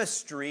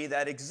chemistry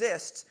that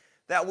exists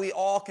that we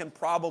all can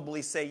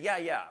probably say,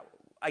 yeah,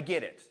 I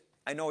get it.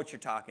 I know what you're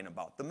talking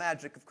about. The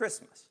magic of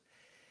Christmas.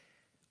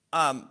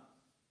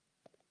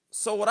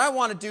 So what I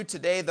want to do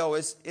today, though,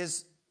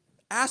 is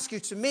ask you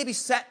to maybe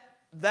set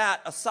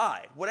that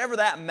aside. Whatever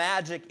that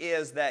magic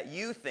is that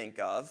you think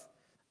of,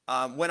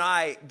 when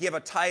I give a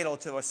title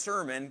to a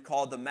sermon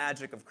called The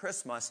Magic of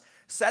Christmas,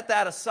 set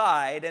that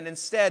aside and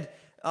instead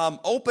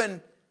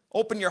open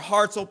your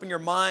hearts, open your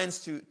minds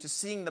to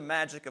seeing the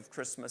magic of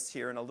Christmas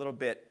here in a little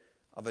bit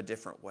of a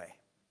different way.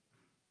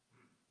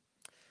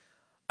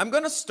 I'm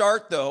going to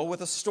start, though,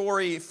 with a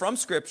story from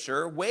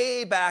Scripture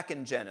way back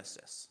in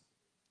Genesis.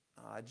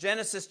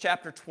 Genesis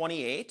chapter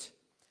 28.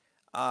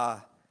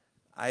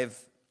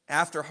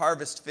 After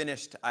harvest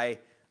finished, I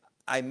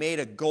made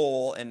a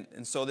goal,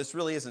 and so this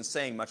really isn't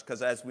saying much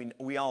because as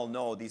we all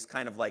know, these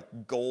kind of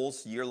like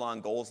goals, year-long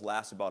goals,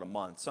 last about a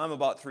month. So I'm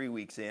about 3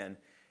 weeks in,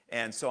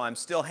 and so I'm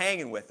still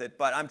hanging with it,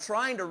 but I'm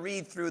trying to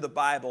read through the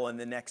Bible in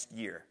the next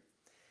year.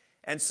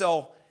 And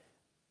so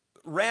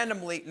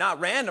not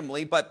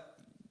randomly, but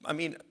I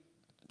mean,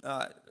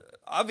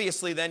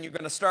 obviously then you're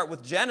going to start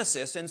with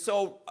Genesis. And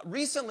so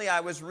recently I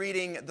was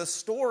reading the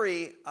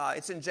story,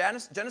 it's in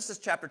Genesis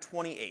chapter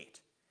 28,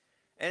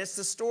 and it's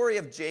the story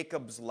of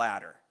Jacob's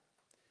ladder.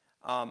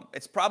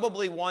 It's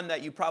probably one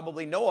that you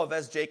probably know of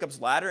as Jacob's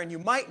ladder, and you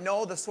might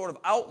know the sort of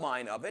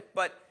outline of it,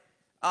 but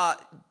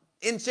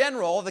in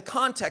general, the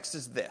context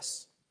is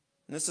this.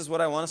 And this is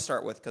what I want to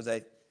start with because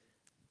I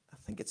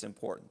think it's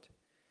important.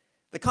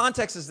 The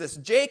context is this.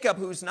 Jacob,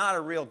 who's not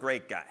a real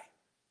great guy,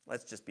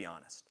 let's just be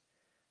honest.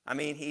 I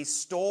mean, he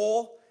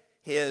stole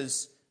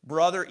his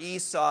brother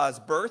Esau's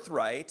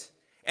birthright,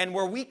 and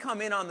where we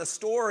come in on the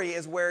story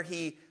is where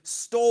he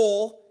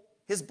stole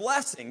his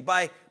blessing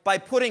by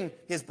putting,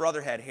 his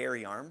brother had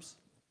hairy arms.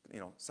 You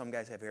know, some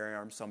guys have hairy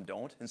arms, some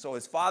don't. And so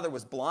his father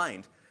was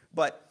blind,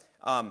 but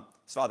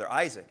his father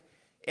Isaac.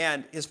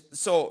 And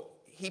so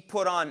he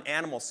put on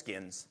animal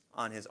skins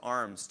on his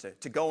arms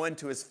to go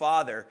into his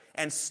father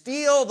and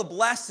steal the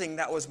blessing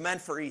that was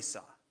meant for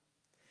Esau.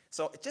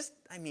 So just,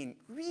 I mean,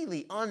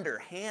 really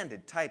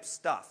underhanded type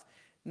stuff.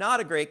 Not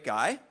a great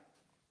guy.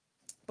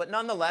 But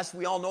nonetheless,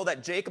 we all know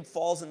that Jacob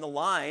falls in the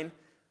line,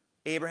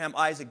 Abraham,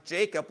 Isaac,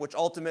 Jacob, which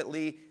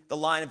ultimately the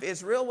line of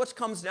Israel, which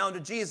comes down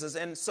to Jesus.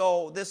 And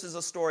so this is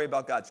a story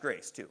about God's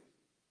grace, too,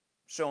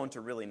 shown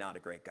to really not a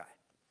great guy.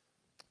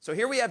 So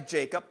here we have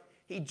Jacob.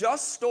 He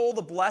just stole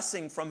the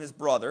blessing from his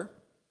brother,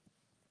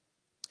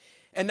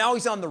 and now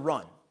he's on the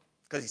run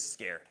because he's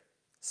scared.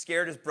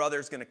 Scared his brother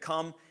is going to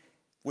come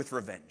with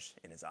revenge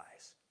in his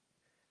eyes.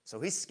 So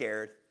he's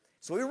scared.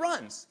 So he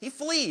runs. He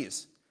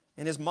flees.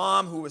 And his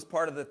mom, who was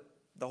part of the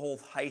whole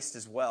heist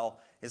as well,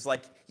 is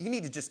like, you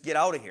need to just get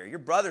out of here. Your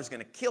brother's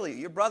going to kill you.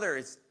 Your brother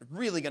is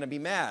really going to be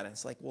mad. And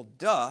it's like, well,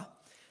 duh.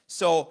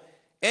 So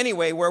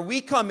anyway, where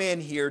we come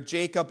in here,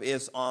 Jacob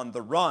is on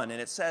the run.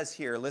 And it says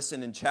here,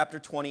 listen, in chapter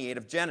 28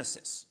 of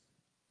Genesis.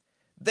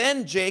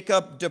 Then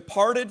Jacob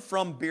departed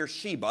from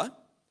Beersheba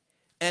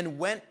and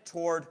went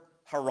toward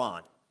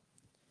Haran.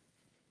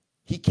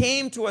 He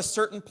came to a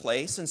certain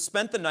place and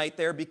spent the night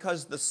there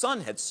because the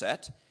sun had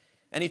set.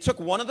 And he took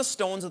one of the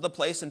stones of the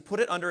place and put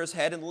it under his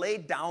head and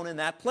laid down in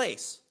that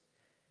place.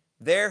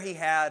 There he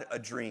had a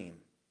dream.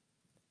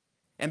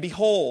 And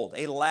behold,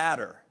 a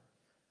ladder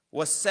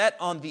was set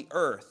on the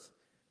earth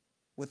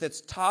with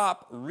its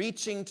top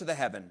reaching to the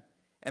heaven.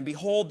 And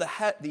behold,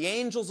 the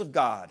angels of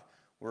God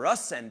were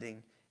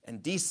ascending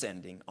and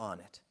descending on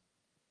it.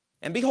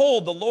 And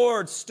behold, the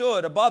Lord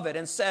stood above it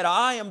and said,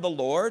 I am the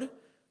Lord,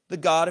 the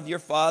God of your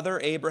father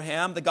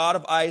Abraham, the God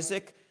of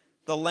Isaac.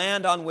 The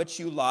land on which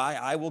you lie,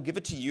 I will give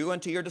it to you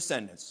and to your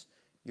descendants.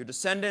 Your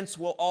descendants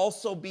will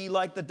also be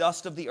like the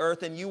dust of the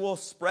earth, and you will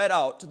spread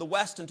out to the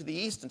west and to the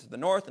east and to the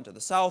north and to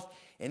the south.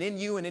 And in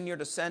you and in your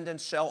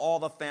descendants shall all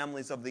the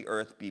families of the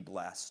earth be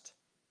blessed.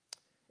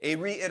 A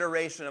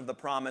reiteration of the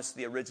promise,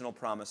 the original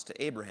promise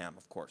to Abraham,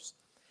 of course.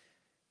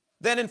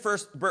 Then in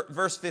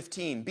verse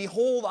 15,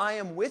 behold, I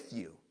am with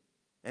you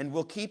and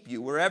will keep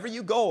you wherever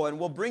you go and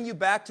will bring you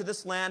back to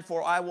this land,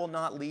 for I will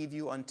not leave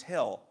you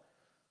until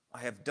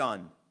I have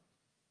done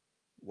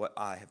what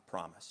I have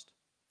promised."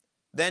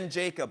 Then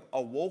Jacob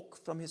awoke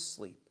from his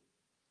sleep,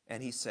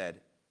 and he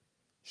said,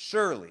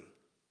 "Surely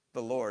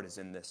the Lord is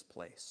in this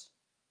place,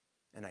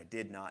 and I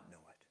did not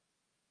know it."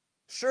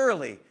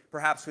 Surely,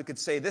 perhaps we could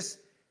say, this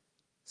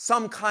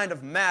some kind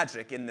of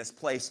magic in this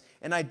place,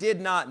 and I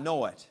did not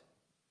know it.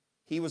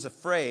 He was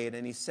afraid,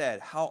 and he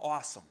said, "How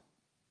awesome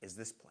is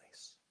this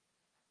place?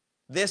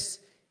 This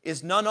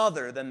is none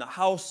other than the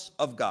house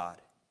of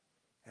God,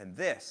 and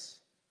this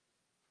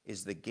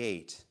is the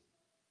gate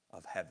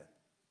of heaven."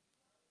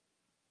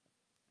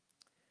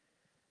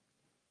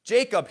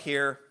 Jacob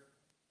here,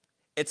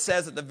 it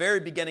says at the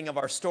very beginning of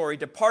our story,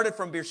 departed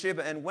from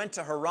Beersheba and went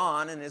to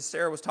Haran. And as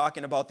Sarah was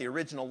talking about the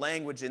original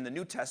language in the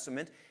New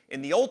Testament,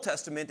 in the Old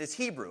Testament is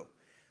Hebrew.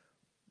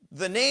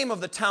 The name of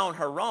the town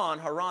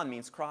Haran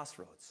means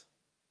crossroads.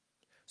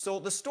 So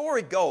the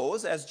story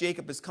goes, as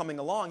Jacob is coming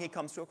along, he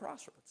comes to a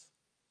crossroads.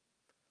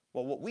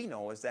 Well, what we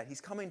know is that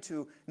he's coming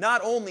to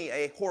not only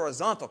a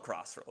horizontal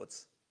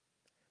crossroads,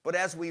 but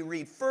as we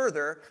read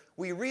further,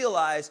 we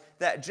realize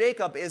that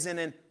Jacob is in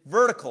a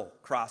vertical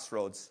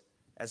crossroads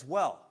as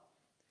well.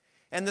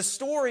 And the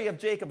story of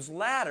Jacob's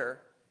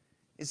ladder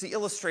is the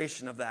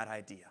illustration of that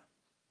idea.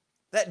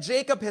 That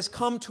Jacob has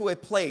come to a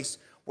place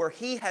where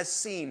he has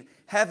seen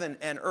heaven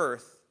and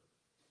earth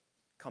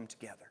come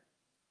together.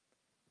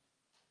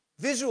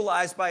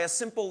 Visualized by a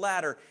simple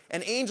ladder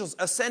and angels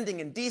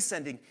ascending and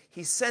descending,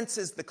 he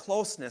senses the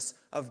closeness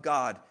of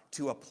God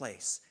to a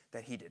place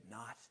that he did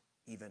not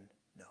even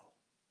know.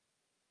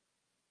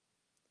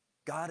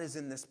 God is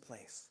in this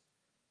place,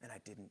 and I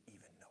didn't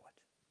even know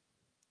it.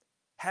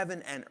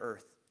 Heaven and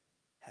earth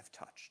have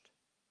touched.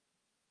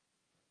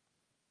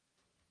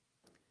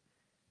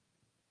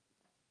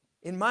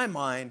 In my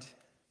mind,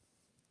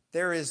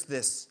 there is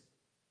this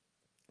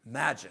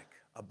magic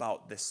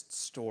about this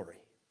story.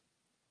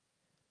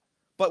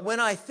 But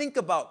when I think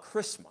about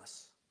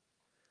Christmas,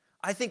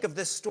 I think of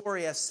this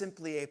story as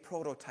simply a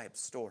prototype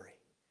story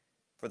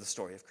for the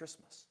story of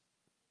Christmas.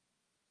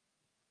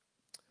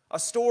 A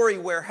story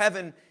where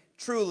heaven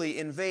truly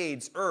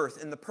invades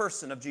earth in the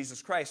person of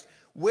Jesus Christ,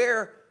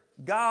 where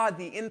God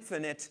the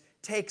infinite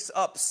takes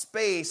up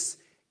space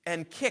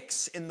and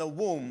kicks in the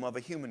womb of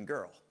a human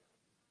girl.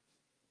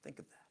 Think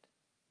of that.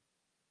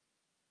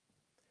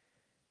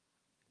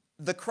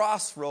 The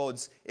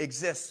crossroads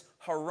exists.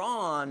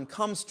 Haran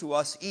comes to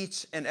us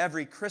each and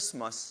every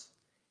Christmas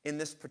in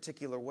this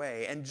particular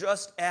way. And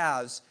just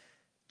as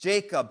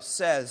Jacob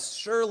says,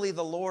 "Surely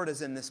the Lord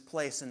is in this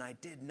place, and I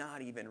did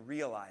not even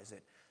realize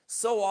it,"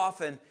 so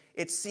often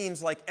it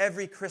seems like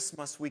every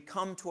Christmas we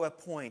come to a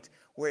point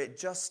where it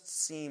just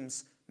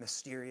seems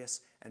mysterious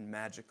and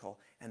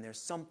magical, and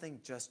there's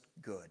something just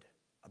good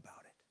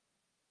about it.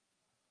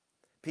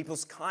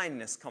 People's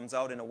kindness comes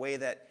out in a way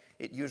that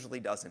it usually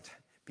doesn't.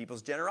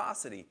 People's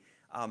generosity.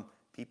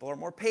 People are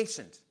more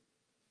patient.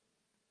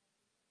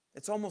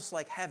 It's almost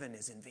like heaven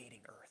is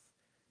invading earth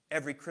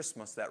every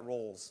Christmas that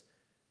rolls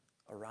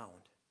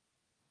around.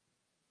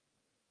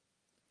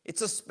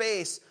 It's a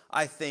space,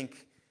 I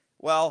think,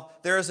 well,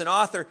 there is an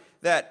author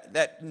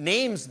that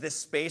names this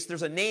space.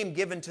 There's a name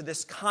given to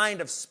this kind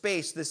of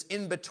space, this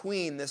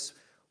in-between, this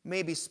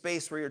maybe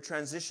space where you're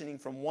transitioning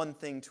from one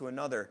thing to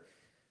another.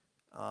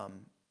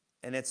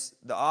 And it's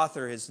the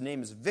author, his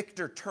name is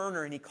Victor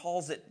Turner, and he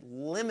calls it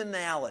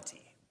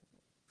liminality.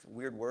 It's a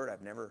weird word,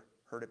 I've never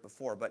heard it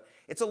before, but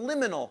it's a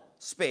liminal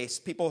space.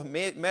 People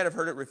may have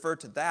heard it referred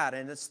to that,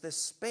 and it's this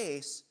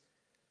space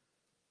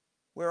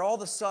where all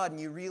of a sudden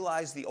you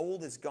realize the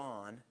old is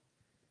gone,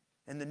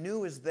 and the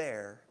new is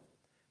there,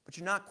 but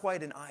you're not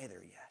quite in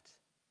either yet.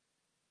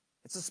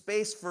 It's a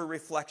space for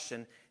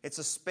reflection. It's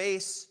a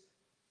space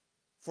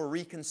for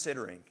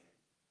reconsidering.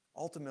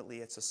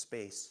 Ultimately, it's a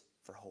space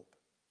for hope.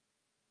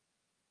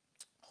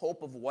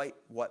 Hope of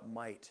what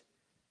might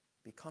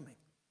be coming.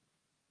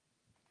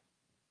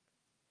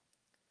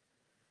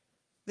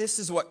 This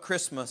is what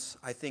Christmas,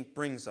 I think,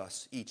 brings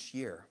us each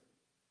year.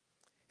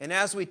 And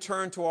as we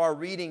turn to our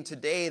reading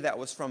today that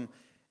was from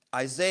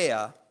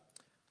Isaiah,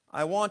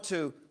 I want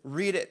to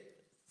read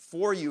it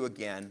for you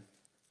again,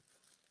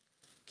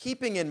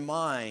 keeping in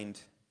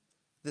mind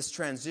this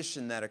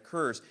transition that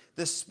occurs,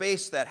 this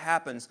space that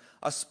happens,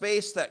 a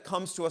space that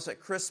comes to us at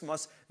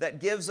Christmas that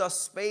gives us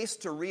space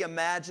to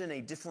reimagine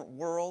a different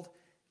world,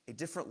 a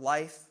different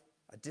life,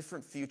 a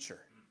different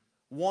future,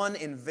 one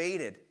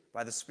invaded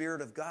by the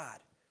Spirit of God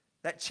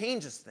that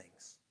changes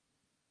things.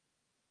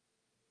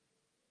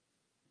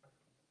 It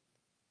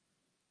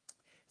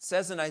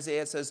says in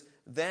Isaiah, it says,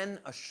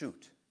 "Then a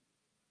shoot."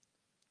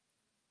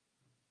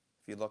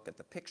 If you look at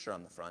the picture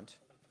on the front,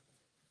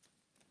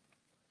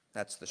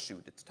 that's the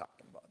shoot it's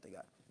talking about. They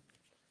got.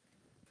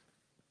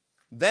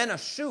 "Then a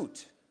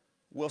shoot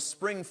will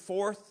spring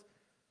forth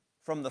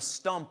from the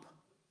stump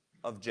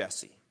of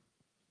Jesse,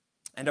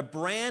 and a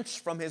branch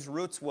from his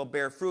roots will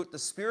bear fruit. The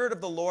Spirit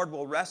of the Lord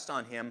will rest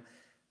on him,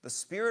 the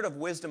Spirit of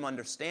wisdom,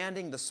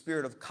 understanding, the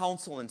Spirit of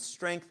counsel and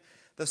strength,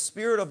 the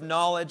Spirit of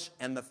knowledge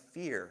and the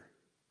fear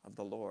of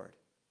the Lord.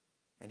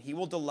 And he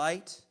will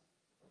delight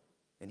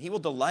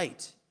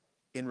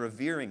in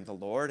revering the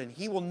Lord, and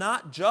he will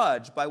not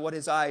judge by what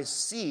his eyes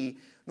see,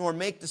 nor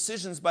make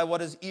decisions by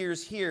what his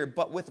ears hear,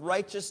 but with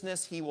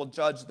righteousness he will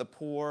judge the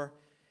poor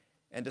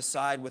and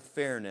decide with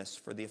fairness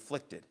for the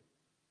afflicted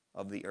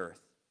of the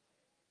earth.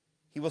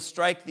 He will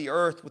strike the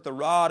earth with the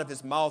rod of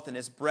his mouth, and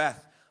his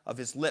breath of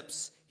his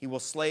lips he will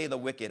slay the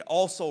wicked.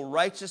 Also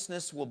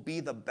righteousness will be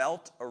the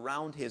belt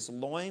around his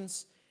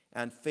loins,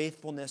 and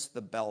faithfulness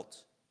the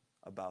belt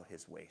about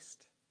his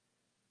waist.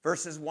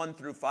 Verses 1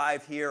 through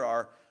 5 here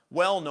are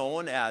well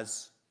known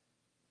as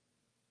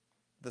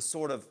the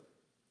sort of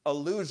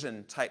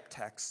allusion type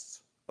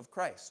texts of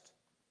Christ,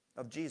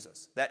 of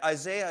Jesus, that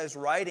Isaiah is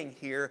writing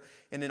here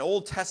in an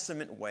Old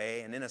Testament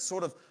way and in a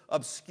sort of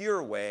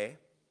obscure way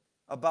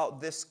about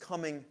this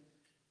coming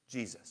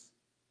Jesus.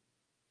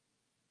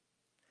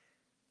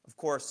 Of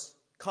course,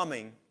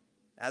 coming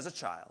as a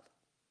child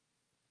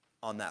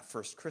on that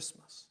first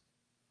Christmas.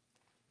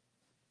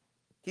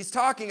 He's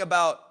talking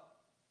about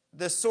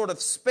this sort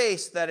of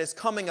space that is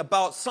coming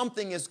about.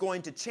 Something is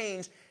going to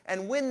change,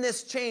 and when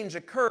this change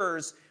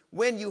occurs,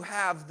 when you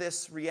have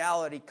this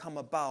reality come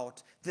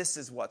about, this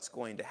is what's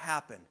going to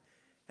happen.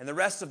 And the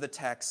rest of the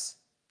text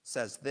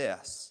says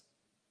this: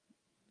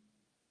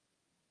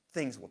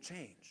 things will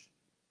change.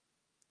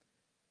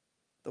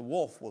 The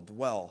wolf will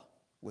dwell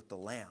with the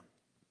lamb.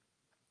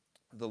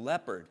 The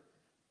leopard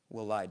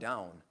will lie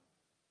down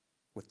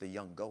with the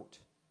young goat.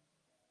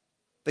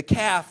 The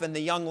calf and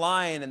the young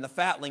lion and the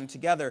fatling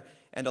together,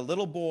 and a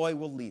little boy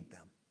will lead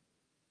them.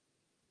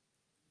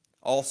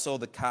 Also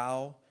the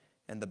cow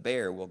and the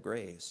bear will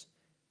graze.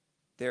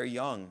 Their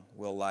young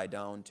will lie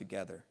down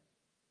together.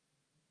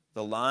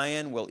 The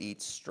lion will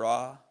eat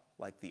straw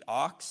like the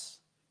ox.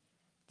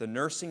 The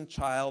nursing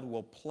child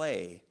will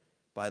play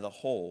by the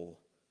hole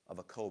of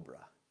a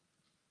cobra.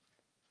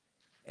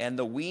 And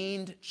the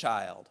weaned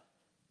child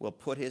will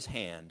put his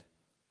hand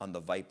on the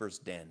viper's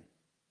den.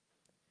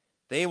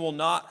 They will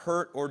not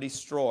hurt or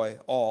destroy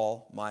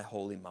all my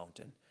holy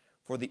mountain,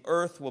 for the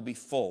earth will be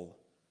full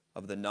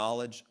of the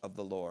knowledge of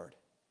the Lord,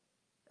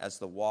 as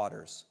the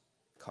waters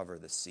cover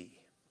the sea.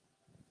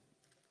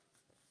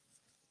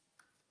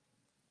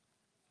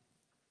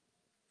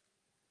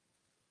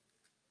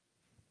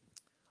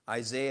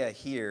 Isaiah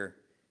here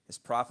is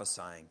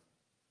prophesying.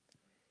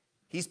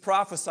 He's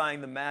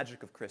prophesying the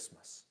magic of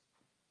Christmas.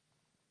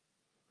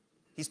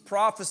 He's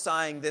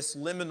prophesying this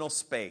liminal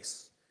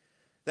space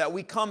that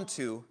we come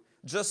to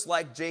just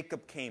like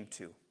Jacob came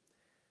to.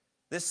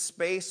 This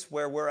space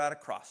where we're at a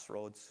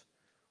crossroads,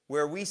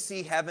 where we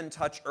see heaven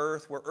touch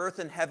earth, where earth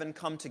and heaven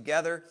come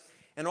together,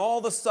 and all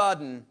of a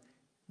sudden,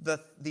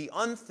 the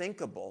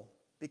unthinkable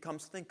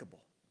becomes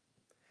thinkable.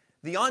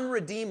 The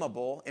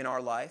unredeemable in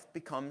our life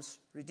becomes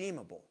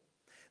redeemable.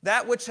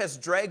 That which has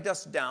dragged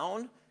us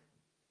down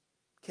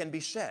can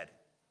be shed.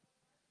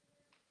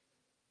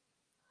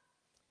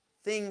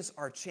 Things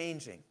are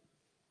changing.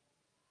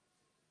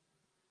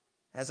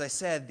 As I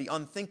said, the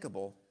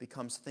unthinkable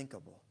becomes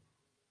thinkable.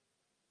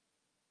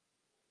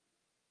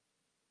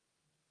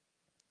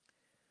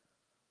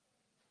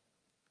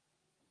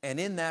 And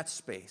in that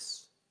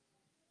space,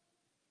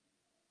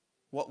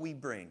 what we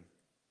bring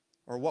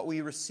or what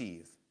we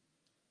receive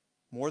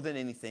more than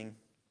anything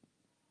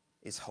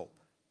is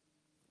hope.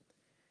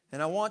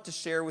 And I want to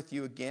share with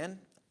you again,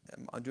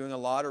 I'm doing a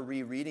lot of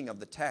rereading of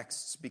the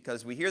texts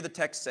because we hear the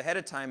texts ahead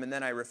of time and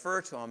then I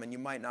refer to them and you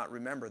might not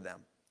remember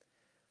them.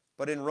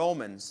 But in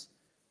Romans,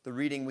 the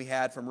reading we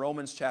had from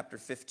Romans chapter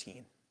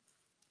 15.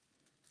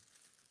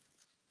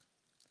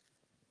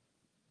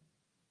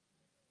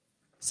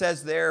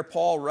 Says there,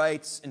 Paul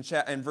writes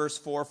in verse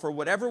 4, "For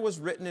whatever was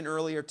written in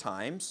earlier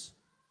times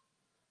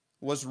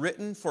was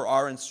written for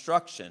our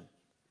instruction."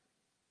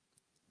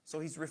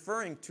 So he's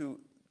referring to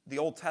the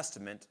Old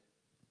Testament,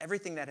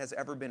 everything that has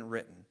ever been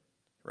written,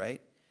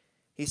 right?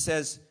 He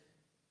says,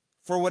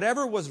 "For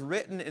whatever was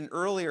written in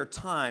earlier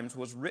times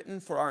was written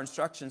for our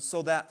instruction,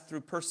 so that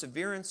through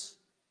perseverance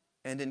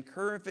and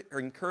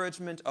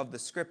encouragement of the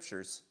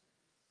Scriptures,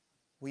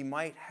 we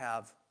might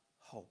have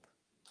hope."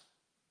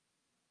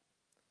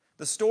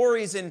 The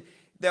stories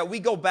that we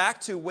go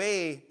back to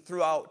way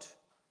throughout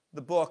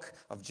the book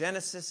of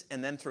Genesis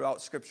and then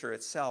throughout Scripture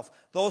itself,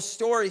 those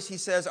stories, he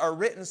says, are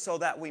written so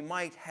that we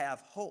might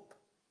have hope.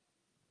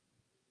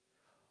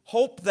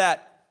 Hope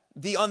that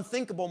the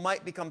unthinkable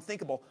might become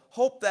thinkable.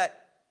 Hope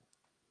that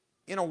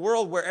in a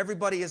world where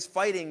everybody is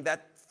fighting,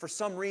 that for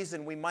some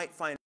reason we might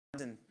find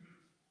reason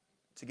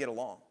to get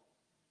along.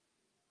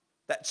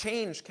 That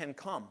change can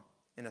come,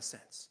 in a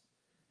sense.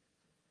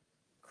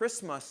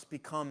 Christmas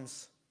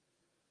becomes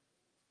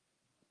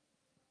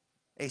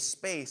a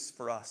space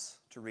for us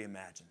to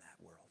reimagine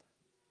that world.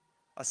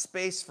 A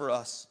space for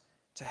us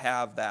to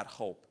have that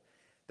hope.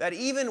 That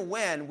even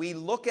when we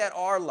look at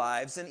our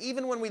lives and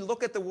even when we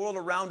look at the world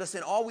around us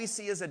and all we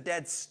see is a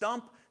dead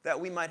stump, that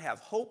we might have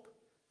hope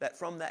that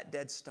from that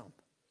dead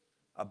stump,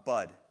 a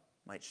bud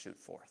might shoot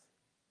forth.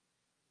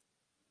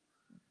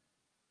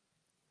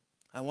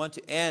 I want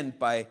to end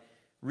by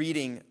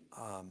reading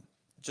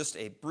just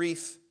a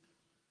brief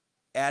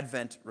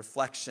Advent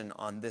reflection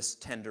on this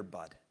tender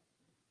bud.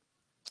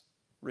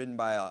 written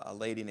by a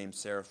lady named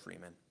Sarah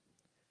Freeman.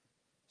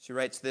 She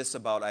writes this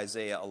about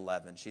Isaiah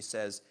 11. She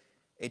says,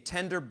 "A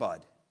tender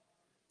bud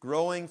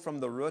growing from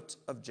the root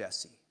of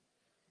Jesse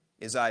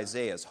is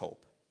Isaiah's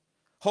hope.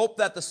 Hope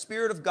that the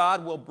Spirit of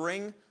God will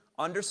bring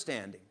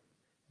understanding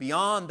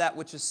beyond that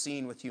which is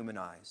seen with human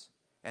eyes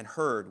and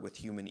heard with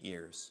human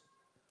ears.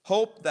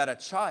 Hope that a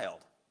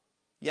child,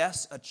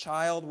 yes, a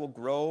child will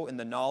grow in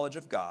the knowledge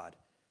of God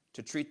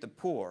to treat the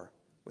poor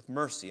with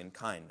mercy and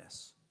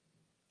kindness.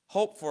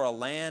 Hope for a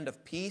land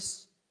of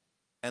peace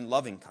and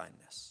loving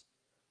kindness.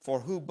 For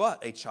who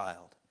but a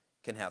child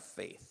can have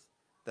faith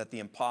that the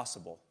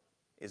impossible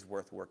is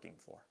worth working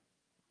for?"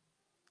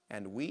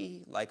 And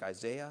we, like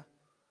Isaiah,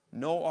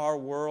 know our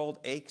world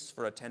aches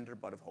for a tender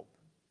bud of hope.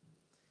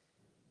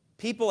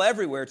 People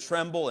everywhere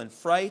tremble in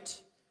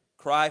fright,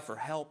 cry for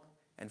help,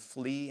 and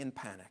flee in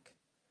panic.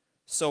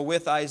 So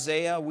with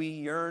Isaiah, we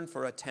yearn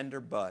for a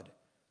tender bud,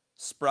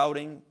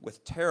 sprouting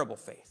with terrible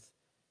faith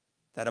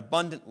that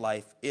abundant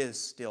life is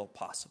still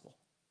possible.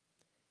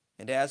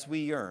 And as we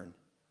yearn,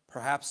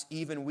 perhaps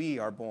even we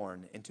are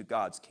born into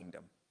God's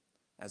kingdom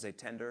as a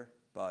tender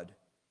bud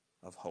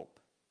of hope.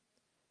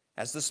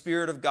 As the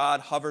Spirit of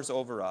God hovers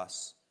over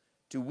us,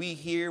 do we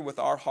hear with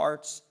our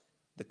hearts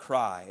the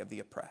cry of the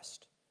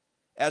oppressed?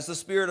 As the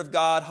Spirit of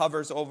God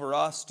hovers over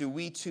us, do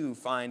we too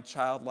find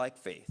childlike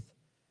faith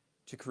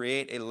to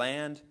create a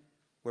land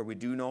where we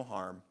do no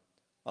harm,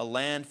 a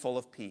land full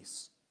of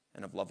peace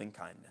and of loving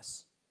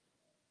kindness?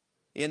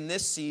 In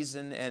this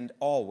season and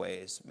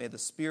always, may the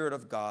Spirit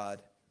of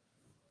God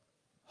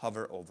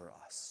hover over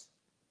us.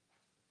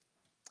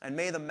 And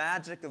may the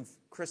magic of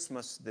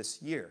Christmas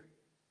this year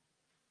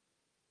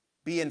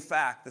be, in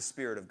fact, the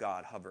Spirit of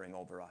God hovering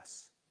over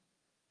us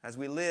as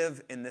we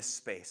live in this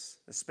space,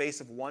 the space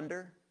of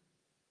wonder,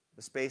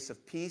 the space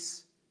of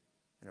peace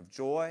and of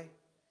joy,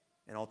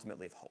 and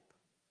ultimately of hope.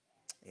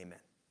 Amen.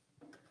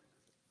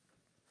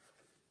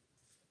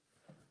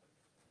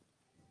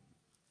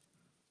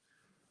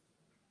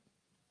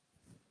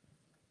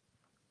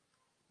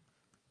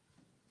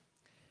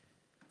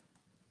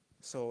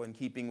 So in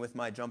keeping with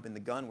my jumping the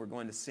gun, we're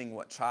going to sing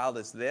What Child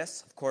Is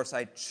This? Of course,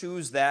 I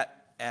choose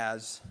that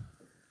as,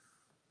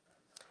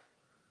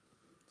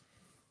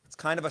 it's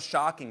kind of a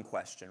shocking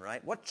question,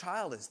 right? What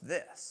child is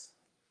this?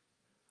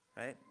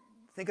 Right?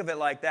 Think of it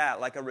like that,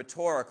 like a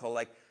rhetorical,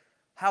 like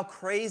how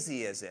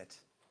crazy is it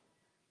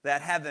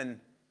that heaven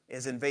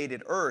has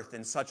invaded earth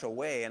in such a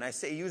way? And I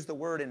say use the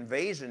word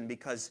invasion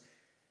because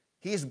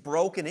he's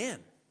broken in.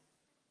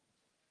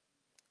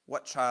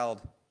 What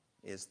child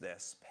is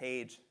this?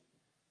 Page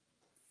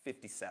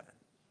 57.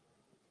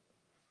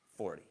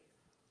 40.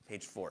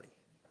 Page 40.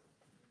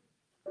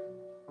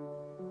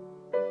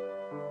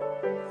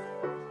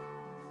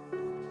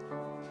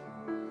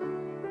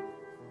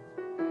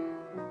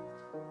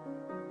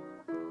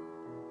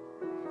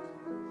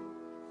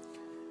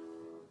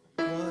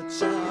 What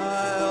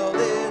child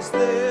is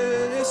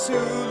this who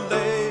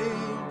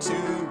laid to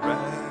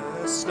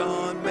rest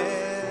on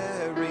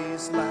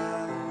Mary's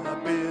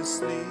lap is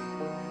sleeping,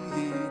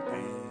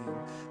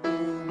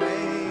 whom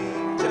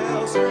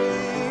angels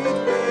greet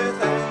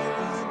with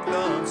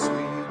anthems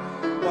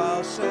sweet,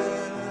 while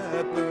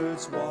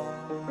shepherds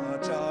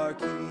watch our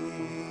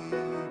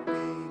keeping?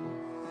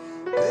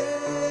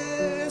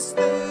 This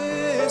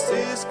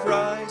is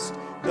Christ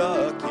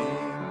the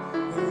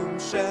King, whom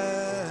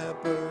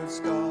shepherds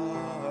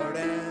guard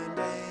and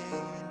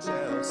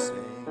angels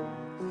sing.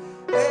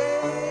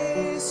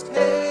 Haste,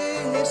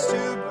 haste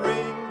to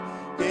bring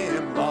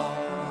him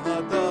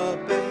laud, the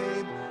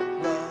babe,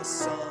 the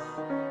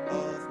Son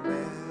of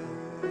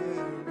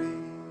Mary.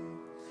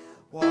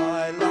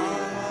 Why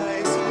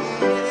lies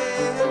he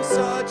in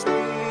such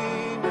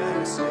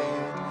meanness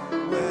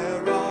laid,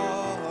 where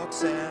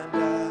rocks and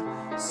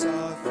ass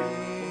are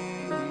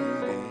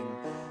feeding?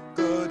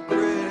 Good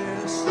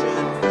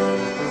Christian,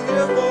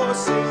 fear for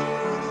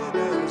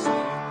sinners,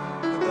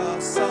 the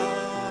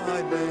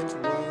silent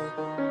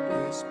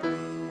word is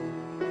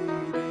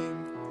pleading.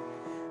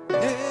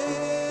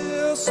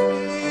 Nail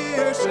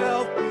spear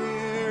shall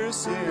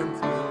pierce him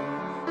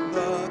through,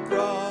 the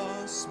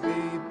cross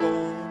be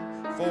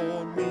borne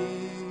for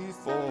me,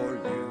 for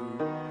you.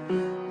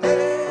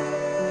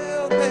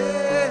 Hail,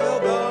 hail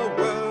the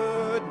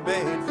Word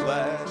made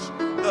flesh,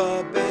 the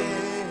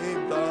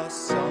babe, the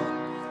Son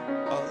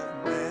of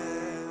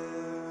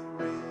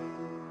Mary.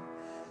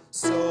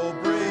 So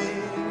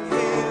bring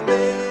him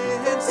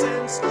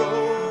incense,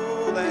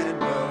 gold, and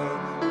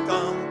myrrh,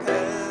 come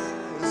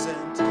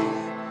peasant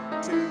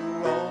king to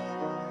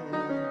own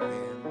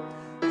him.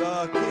 The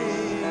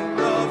King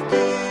of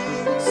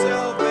kings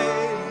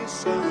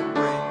salvation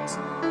brings,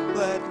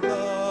 let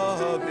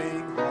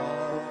loving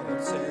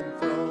hearts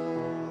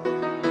enthrone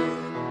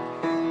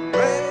him.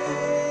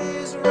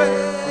 Raise,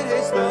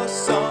 raise the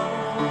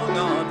song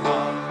on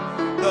high,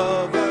 the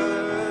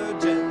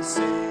Virgin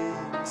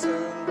sings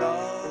her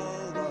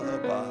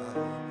lullaby.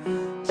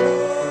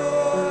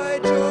 Joy,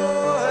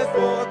 joy,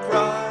 for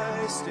Christ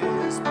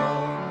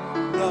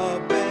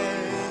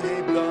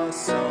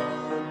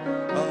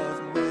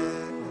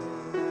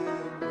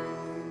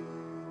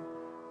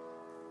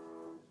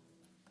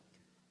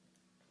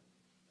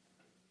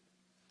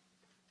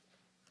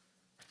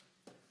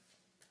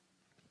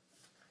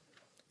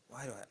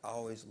Why do I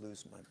always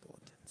lose my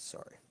bulletin?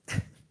 Sorry.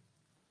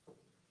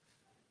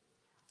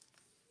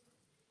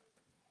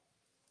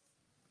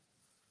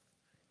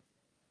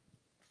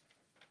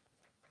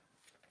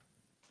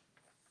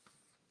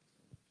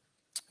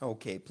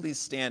 Okay, please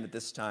stand at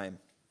this time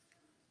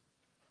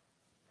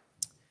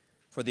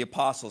for the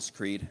Apostles'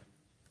 Creed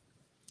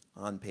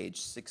on page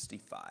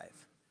 65.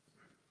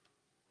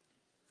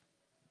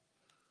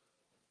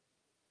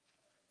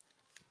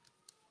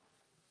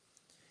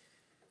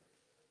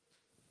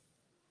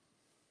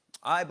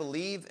 I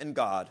believe in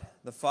God,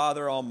 the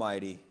Father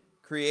Almighty,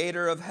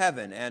 creator of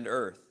heaven and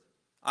earth.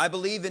 I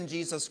believe in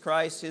Jesus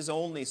Christ, his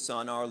only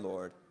Son, our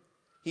Lord.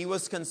 He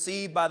was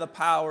conceived by the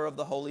power of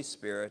the Holy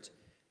Spirit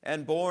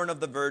and born of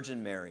the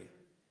Virgin Mary.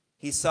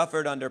 He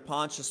suffered under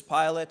Pontius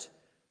Pilate,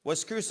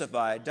 was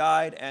crucified,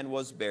 died, and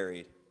was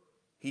buried.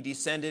 He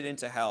descended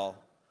into hell.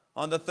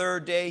 On the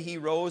third day he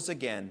rose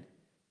again.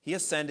 He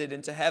ascended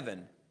into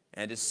heaven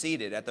and is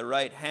seated at the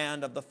right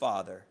hand of the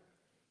Father.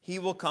 He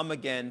will come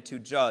again to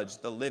judge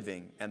the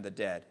living and the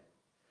dead.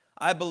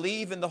 I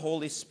believe in the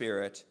Holy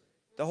Spirit,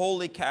 the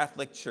Holy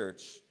Catholic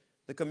Church,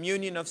 the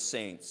communion of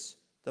saints,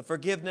 the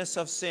forgiveness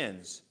of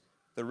sins,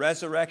 the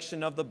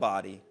resurrection of the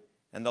body,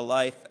 and the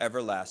life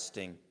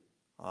everlasting.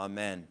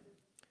 Amen.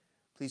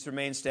 Please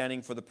remain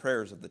standing for the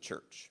prayers of the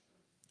church.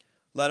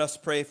 Let us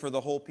pray for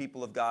the whole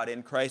people of God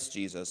in Christ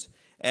Jesus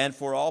and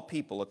for all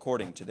people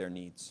according to their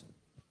needs.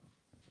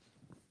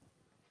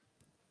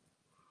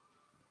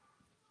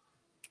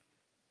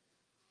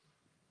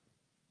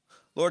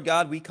 Lord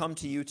God, we come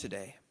to you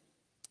today.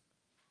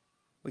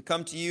 We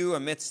come to you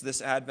amidst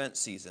this Advent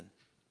season,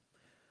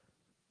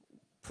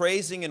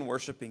 praising and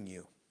worshiping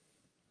you.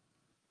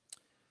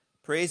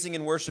 Praising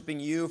and worshiping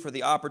you for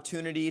the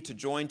opportunity to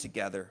join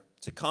together,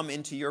 to come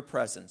into your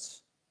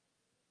presence,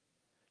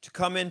 to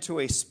come into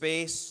a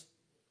space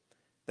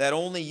that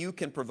only you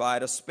can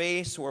provide, a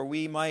space where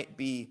we might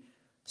be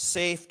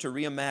safe to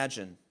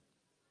reimagine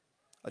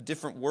a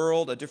different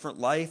world, a different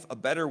life, a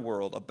better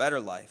world, a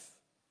better life.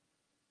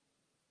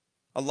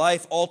 A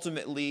life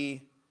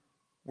ultimately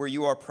where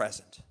you are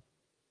present.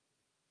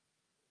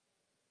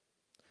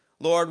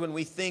 Lord, when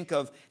we think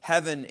of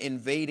heaven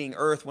invading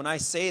earth, when I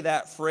say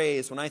that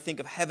phrase, when I think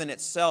of heaven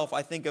itself,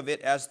 I think of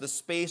it as the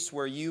space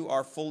where you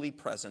are fully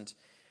present.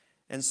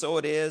 And so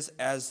it is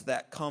as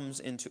that comes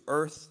into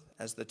earth,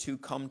 as the two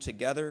come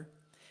together,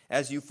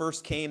 as you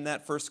first came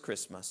that first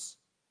Christmas.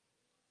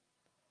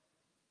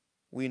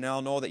 We now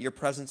know that your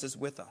presence is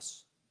with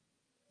us.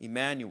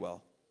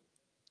 Emmanuel,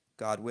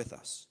 God with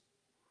us.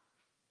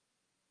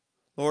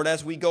 Lord,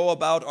 as we go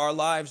about our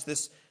lives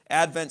this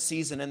Advent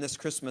season and this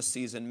Christmas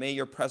season, may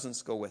your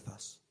presence go with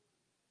us.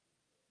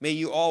 May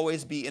you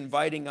always be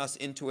inviting us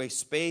into a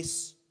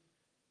space,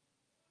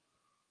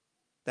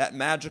 that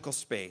magical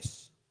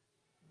space,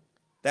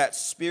 that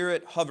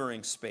spirit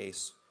hovering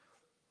space,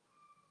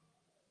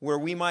 where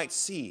we might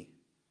see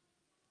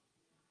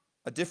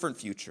a different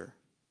future,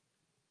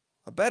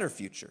 a better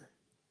future,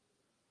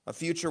 a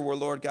future where,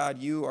 Lord God,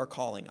 you are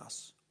calling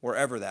us,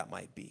 wherever that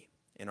might be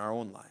in our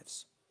own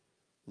lives.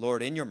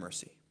 Lord, in your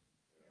mercy.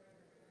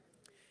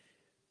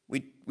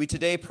 We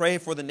today pray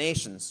for the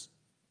nations.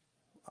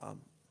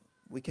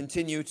 We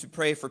continue to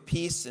pray for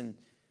peace in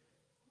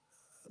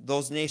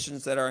those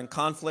nations that are in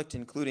conflict,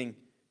 including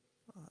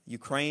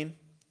Ukraine.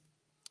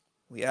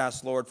 We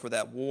ask, Lord, for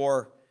that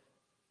war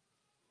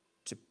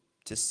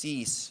to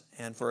cease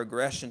and for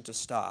aggression to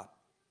stop,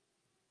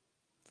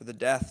 for the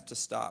death to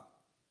stop.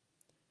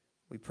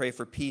 We pray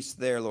for peace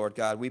there, Lord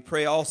God. We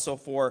pray also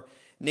for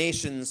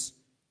nations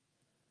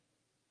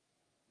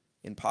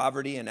in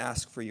poverty and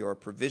ask for your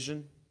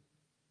provision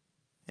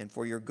and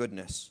for your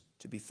goodness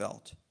to be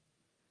felt.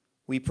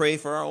 We pray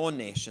for our own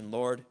nation,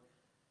 Lord,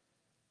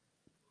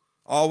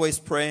 always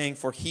praying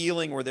for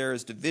healing where there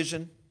is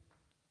division.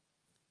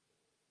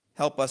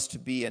 Help us to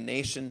be a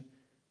nation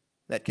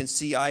that can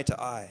see eye to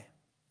eye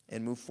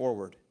and move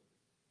forward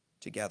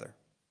together.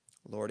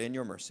 Lord, in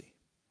your mercy.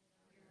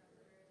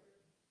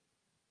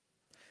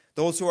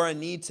 Those who are in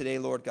need today,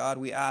 Lord God,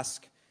 we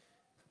ask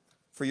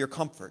for your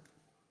comfort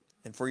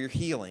and for your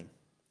healing.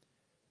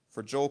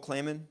 For Joel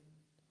Clayman,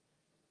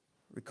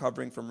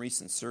 recovering from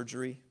recent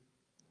surgery.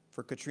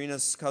 For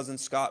Katrina's cousin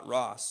Scott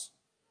Ross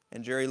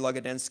and Jerry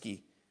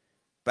Lugadensky,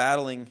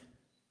 battling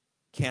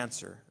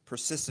cancer,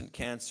 persistent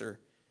cancer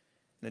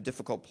in a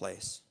difficult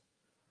place.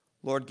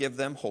 Lord, give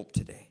them hope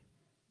today.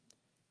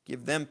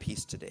 Give them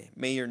peace today.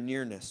 May your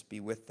nearness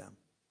be with them.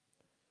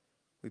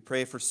 We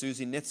pray for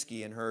Susie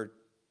Nitsky and her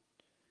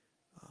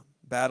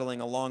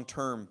battling a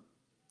long-term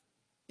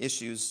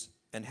issues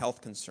and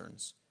health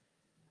concerns.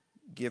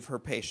 Give her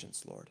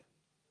patience, Lord.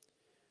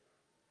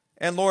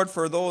 And Lord,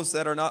 for those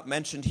that are not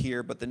mentioned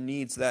here, but the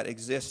needs that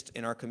exist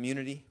in our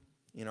community,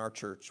 in our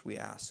church, we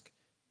ask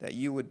that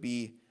you would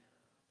be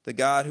the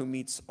God who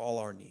meets all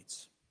our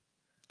needs.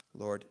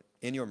 Lord,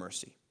 in your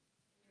mercy.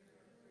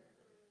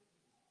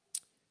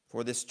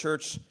 For this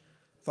church,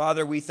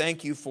 Father, we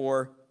thank you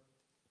for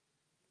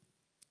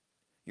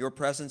your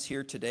presence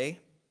here today.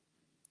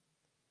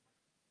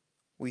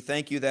 We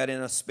thank you that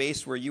in a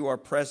space where you are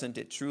present,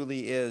 it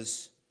truly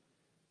is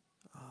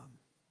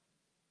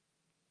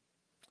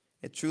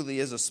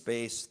a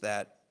space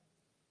that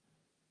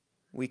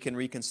we can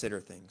reconsider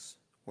things,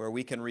 where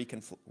we can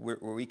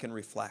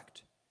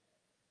reflect,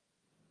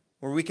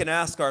 where we can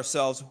ask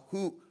ourselves,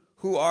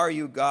 who are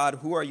you, God?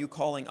 Who are you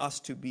calling us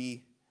to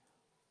be?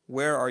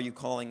 Where are you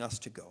calling us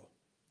to go?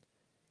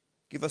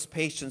 Give us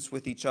patience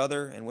with each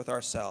other and with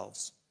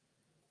ourselves,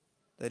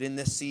 that in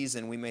this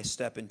season we may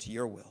step into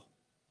your will.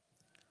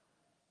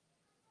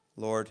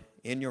 Lord,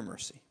 in your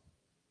mercy.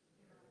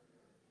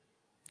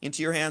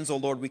 Into your hands, O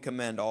Lord, we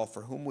commend all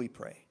for whom we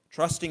pray,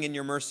 trusting in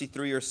your mercy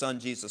through your Son,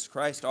 Jesus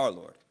Christ, our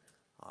Lord.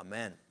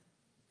 Amen.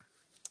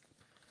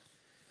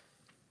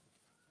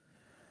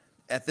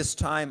 At this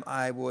time,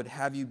 I would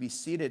have you be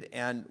seated,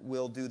 and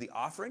we'll do the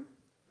offering.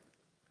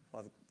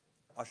 We'll have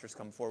ushers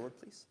come forward,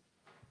 please.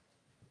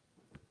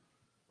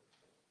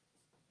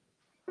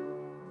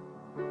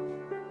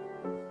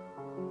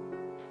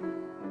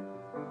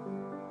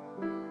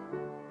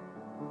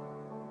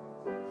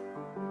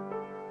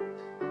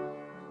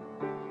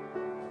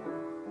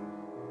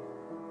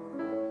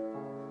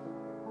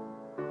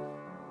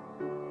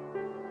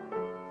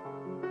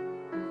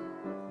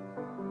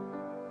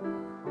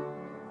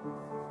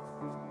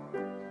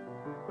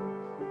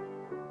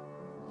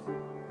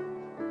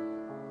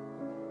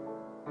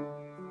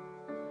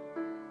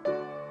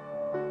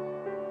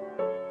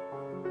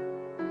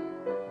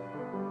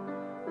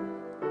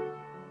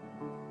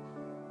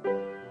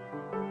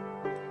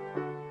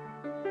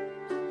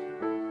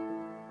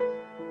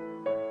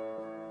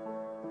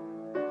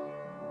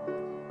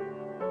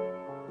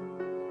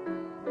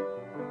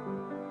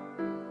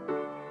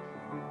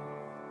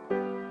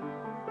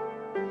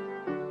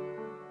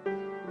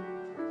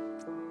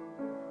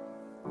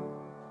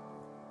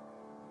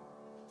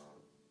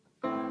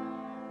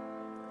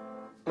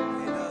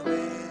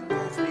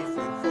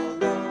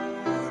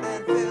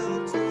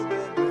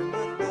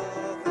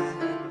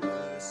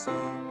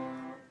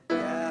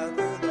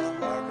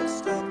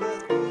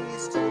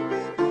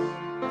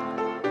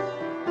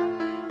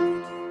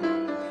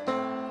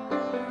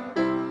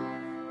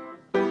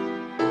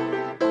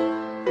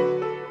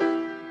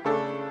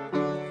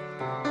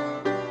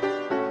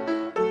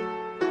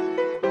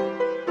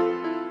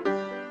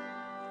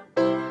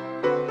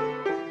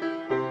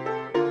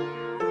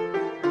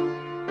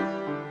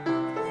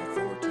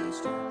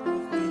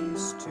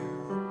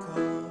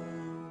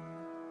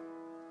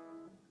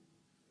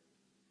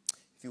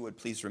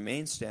 Please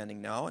remain standing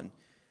now and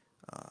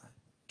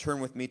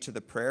turn with me to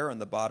the prayer on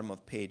the bottom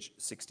of page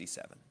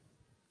 67.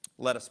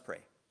 Let us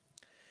pray.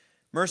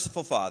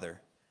 Merciful Father,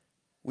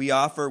 we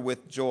offer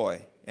with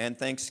joy and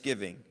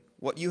thanksgiving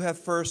what you have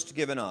first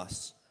given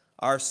us,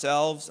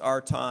 ourselves,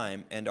 our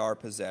time, and our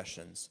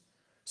possessions,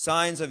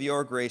 signs of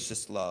your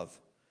gracious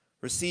love.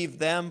 Receive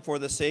them for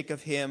the sake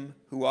of him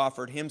who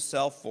offered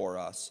himself for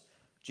us,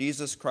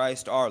 Jesus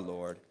Christ our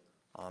Lord.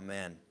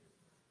 Amen.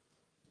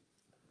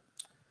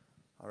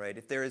 All right,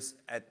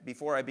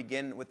 before I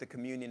begin with the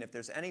communion, if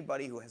there's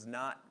anybody who has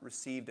not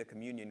received a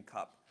communion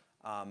cup,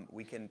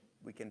 we can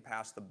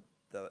pass the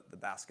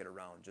basket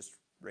around. Just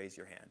raise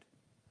your hand.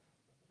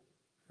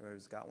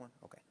 Everybody's got one?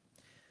 Okay.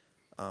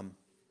 I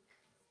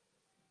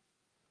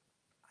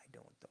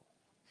don't, though.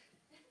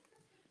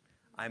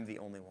 I'm the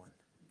only one.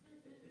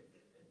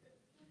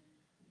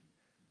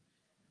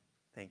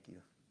 Thank you.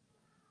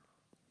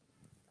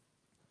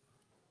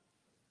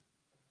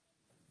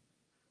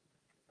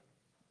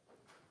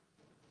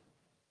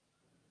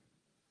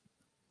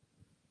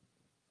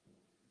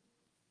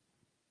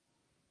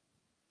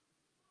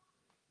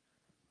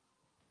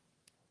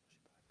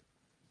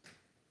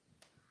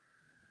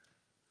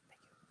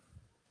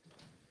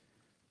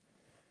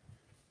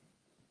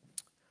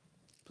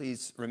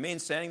 Please remain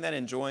standing then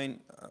and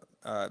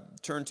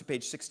turn to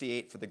page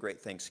 68 for the Great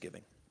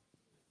Thanksgiving.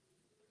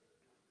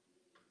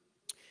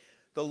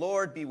 The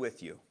Lord be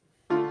with you.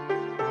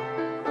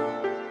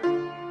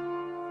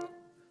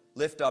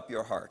 Lift up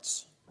your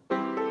hearts.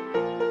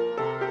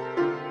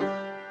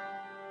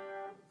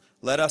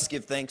 Let us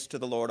give thanks to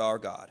the Lord our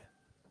God.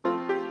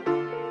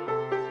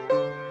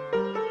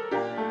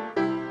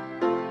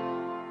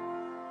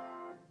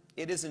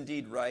 It is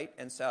indeed right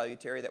and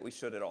salutary that we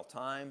should at all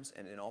times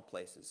and in all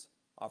places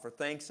offer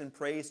thanks and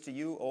praise to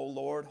you, O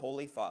Lord,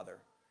 Holy Father,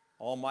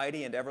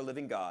 Almighty and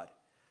ever-living God.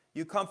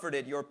 You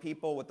comforted your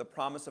people with the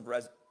promise of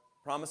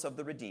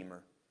the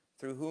Redeemer,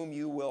 through whom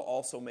you will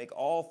also make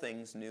all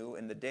things new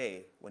in the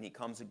day when he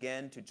comes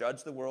again to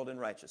judge the world in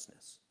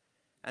righteousness.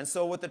 And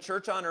so with the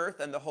church on earth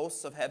and the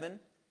hosts of heaven,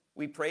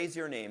 we praise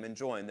your name and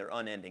join their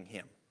unending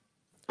hymn.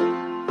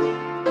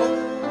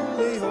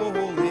 Holy,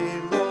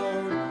 holy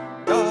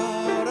Lord,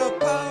 God of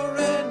power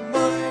and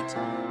might,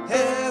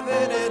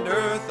 heaven and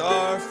earth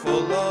are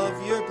full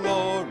of your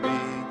glory.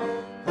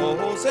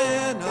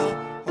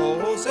 Hosanna,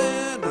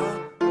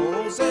 Hosanna,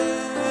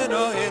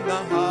 Hosanna in the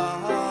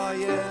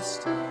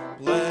highest.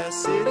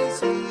 Blessed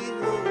is he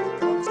who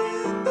comes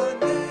in the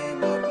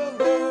name of the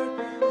Lord.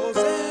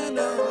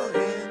 Hosanna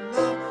in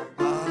the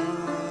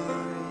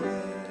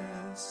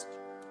highest.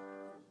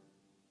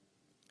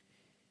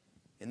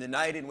 In the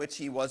night in which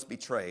he was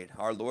betrayed,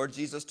 our Lord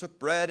Jesus took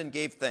bread and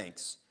gave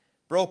thanks,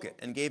 broke it,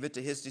 and gave it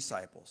to his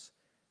disciples,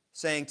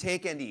 saying,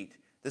 "Take and eat.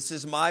 This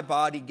is my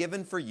body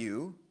given for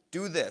you.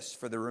 Do this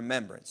for the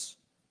remembrance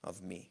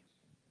of me."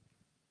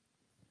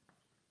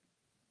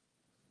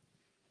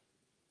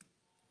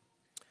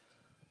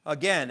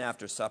 Again,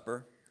 after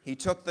supper, he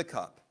took the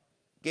cup,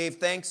 gave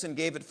thanks, and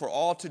gave it for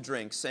all to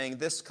drink, saying,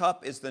 "This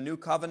cup is the new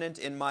covenant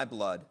in my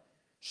blood,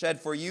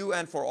 shed for you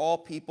and for all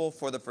people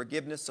for the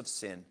forgiveness of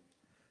sin.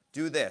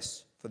 Do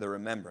this for the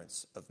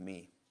remembrance of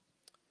me."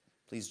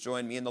 Please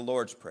join me in the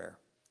Lord's Prayer.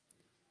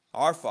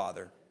 Our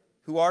Father,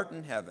 who art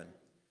in heaven,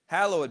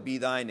 hallowed be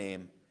thy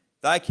name.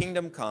 Thy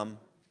kingdom come,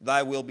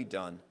 thy will be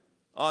done,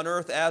 on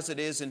earth as it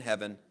is in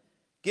heaven.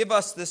 Give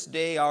us this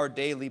day our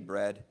daily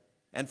bread,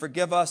 and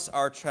forgive us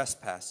our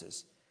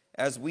trespasses,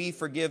 as we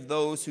forgive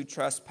those who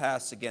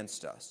trespass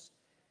against us.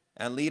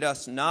 And lead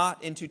us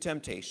not into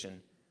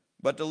temptation,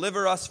 but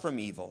deliver us from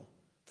evil.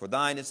 For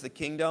thine is the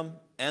kingdom,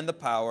 and the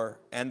power,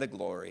 and the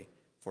glory,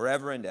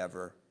 forever and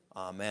ever.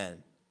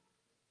 Amen.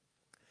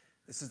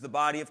 This is the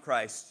body of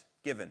Christ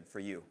given for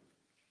you.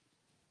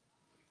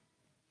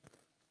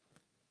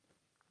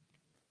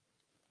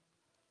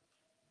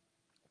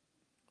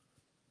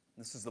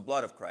 This is the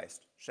blood of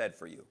Christ shed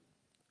for you.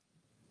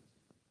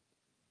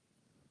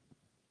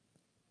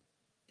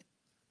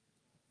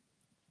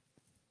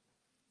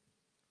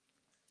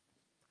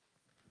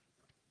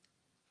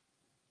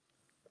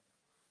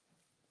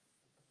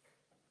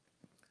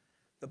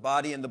 The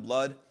body and the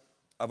blood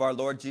of our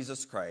Lord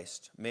Jesus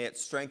Christ, may it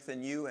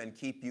strengthen you and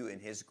keep you in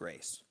his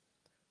grace.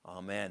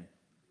 Amen.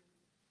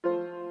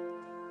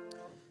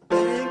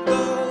 Thank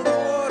the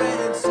Lord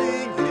and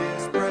sing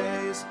his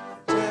praise.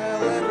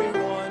 Tell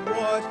everyone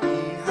what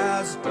he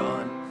has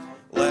done.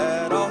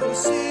 Let all who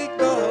seek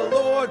the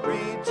Lord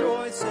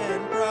rejoice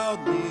and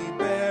proudly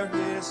bear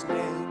his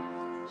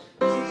name.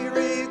 He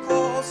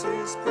recalls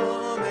his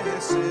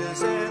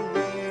promises and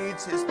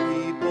leads his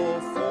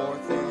people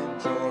forth in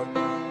joy.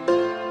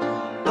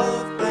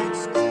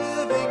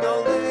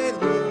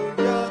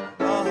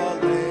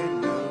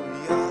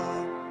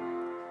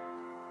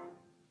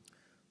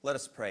 Let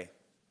us pray.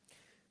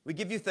 We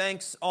give you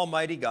thanks,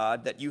 Almighty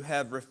God, that you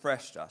have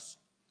refreshed us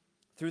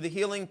through the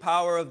healing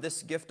power of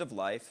this gift of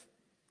life,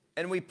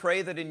 and we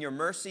pray that in your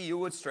mercy you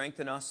would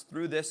strengthen us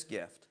through this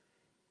gift,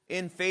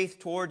 in faith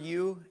toward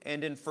you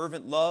and in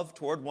fervent love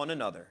toward one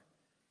another.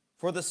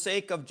 For the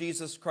sake of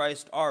Jesus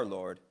Christ our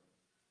Lord.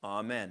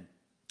 Amen.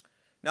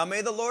 Now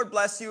may the Lord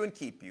bless you and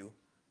keep you.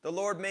 The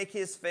Lord make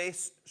his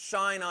face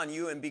shine on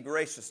you and be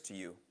gracious to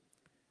you.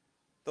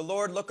 The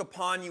Lord look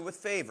upon you with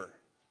favor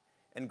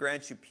and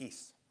grant you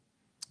peace.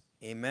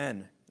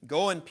 Amen.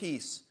 Go in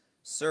peace.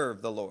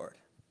 Serve the Lord.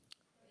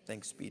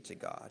 Thanks be to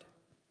God.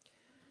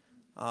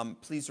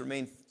 Please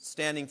remain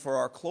standing for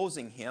our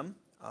closing hymn,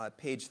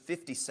 page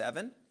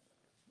 57.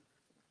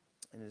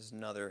 And it is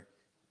another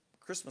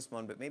Christmas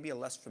one, but maybe a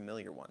less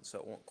familiar one, so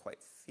it won't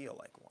quite feel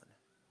like one.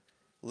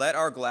 Let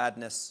our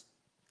gladness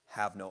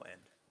have no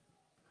end.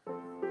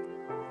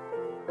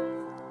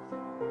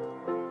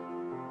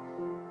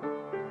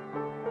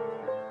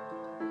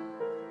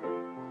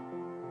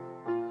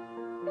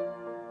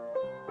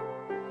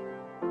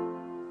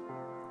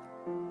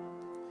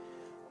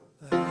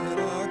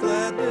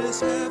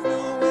 Have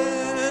no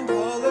end,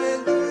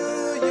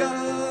 hallelujah.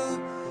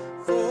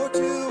 For to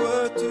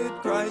earth did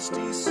Christ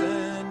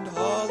descend,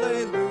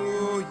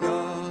 hallelujah.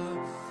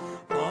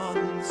 On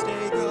this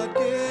day God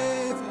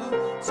gave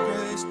us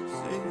grace,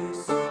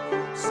 his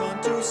Son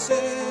to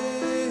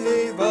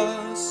save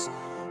us.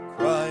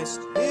 Christ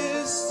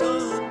his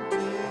Son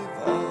gave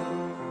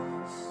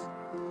us.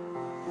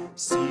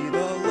 See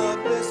the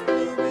loveless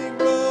blooming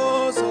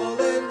rose,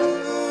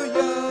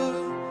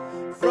 hallelujah.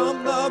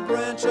 From the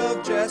branch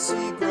of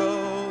Jesse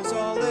grows,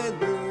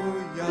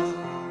 hallelujah.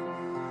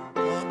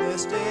 On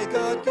this day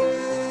God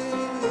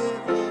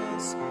gave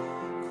us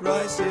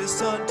Christ his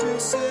Son to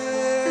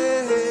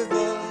save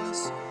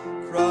us.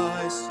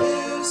 Christ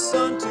his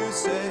Son to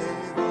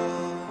save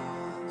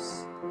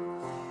us.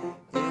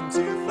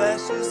 Into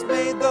flesh is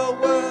made the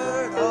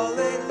Word,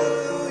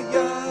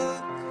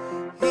 hallelujah.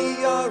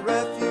 He our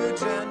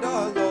refuge and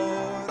our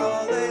Lord,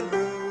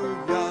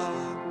 hallelujah.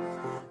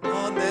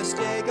 On this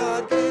day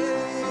God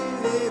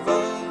gave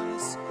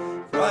us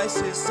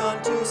Christ his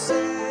Son to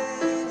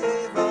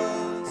save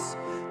us.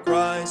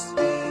 Christ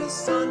his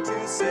Son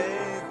to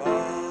save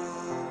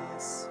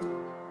us.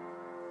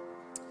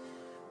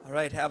 All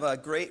right, have a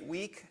great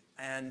week,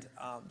 and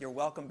you're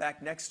welcome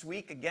back next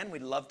week. Again,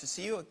 we'd love to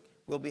see you.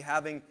 We'll be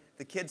having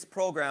the kids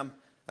program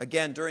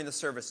again during the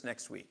service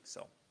next week.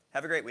 So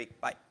have a great week.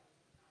 Bye.